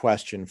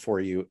question for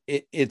you.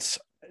 It's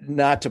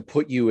not to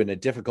put you in a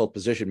difficult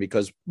position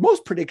because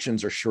most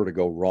predictions are sure to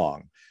go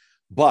wrong.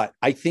 But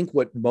I think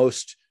what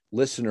most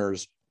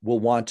listeners will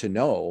want to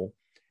know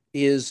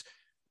is,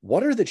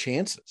 what are the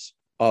chances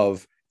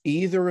of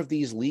either of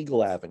these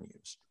legal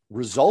avenues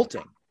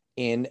resulting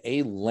in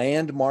a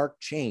landmark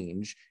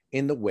change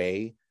in the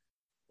way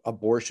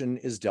abortion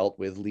is dealt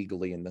with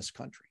legally in this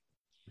country?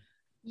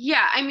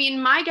 Yeah,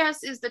 my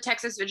guess is the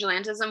Texas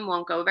vigilantism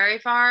won't go very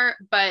far,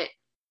 but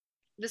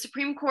the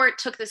Supreme Court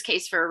took this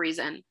case for a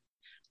reason,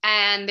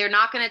 and they're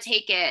not going to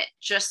take it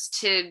just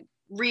to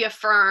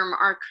reaffirm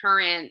our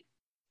current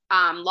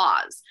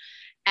laws.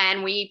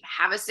 And we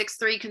have a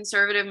 6-3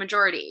 conservative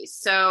majority.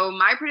 So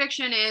my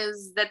prediction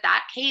is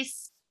that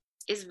case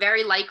is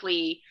very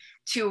likely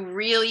to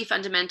really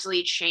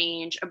fundamentally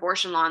change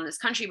abortion law in this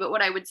country. But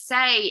what I would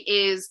say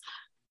is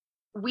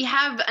we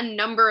have a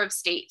number of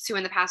states who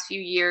in the past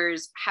few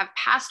years have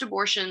passed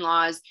abortion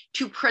laws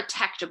to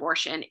protect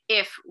abortion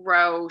if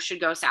Roe should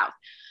go south.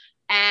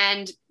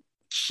 And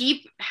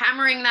keep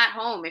hammering that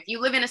home. If you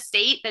live in a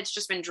state that's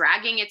just been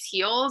dragging its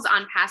heels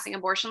on passing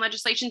abortion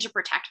legislation to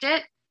protect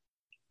it,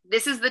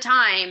 this is the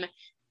time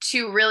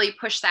to really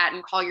push that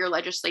and call your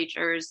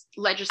legislators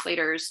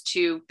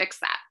to fix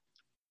that.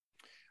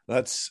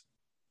 That's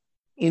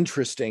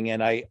interesting.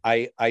 And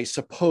I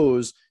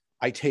suppose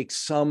I take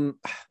some,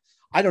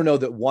 I don't know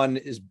that one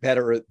is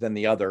better than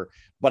the other,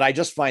 but I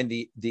just find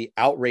the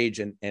outrage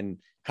and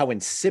how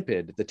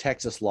insipid the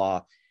Texas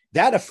law,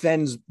 that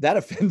offends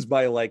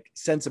my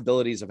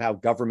sensibilities of how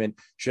government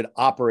should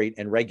operate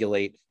and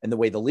regulate and the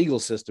way the legal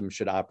system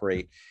should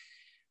operate.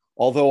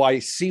 Although I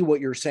see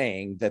what you're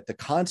saying, that the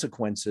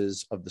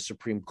consequences of the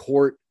Supreme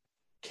Court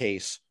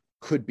case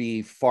could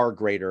be far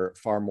greater,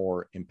 far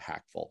more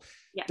impactful.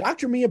 Yeah.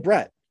 Dr. Mia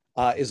Brett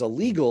is a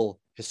legal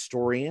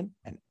historian,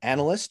 an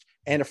analyst,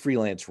 and a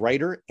freelance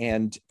writer,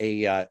 and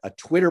a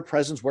Twitter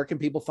presence. Where can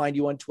people find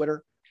you on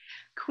Twitter?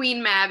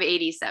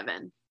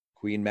 QueenMab87.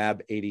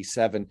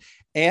 QueenMab87,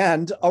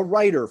 and a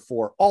writer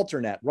for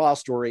Alternet, Raw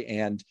Story,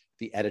 and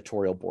the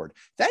editorial board.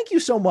 Thank you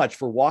so much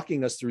for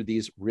walking us through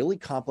these really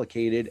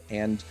complicated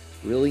and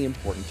really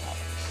important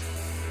topics.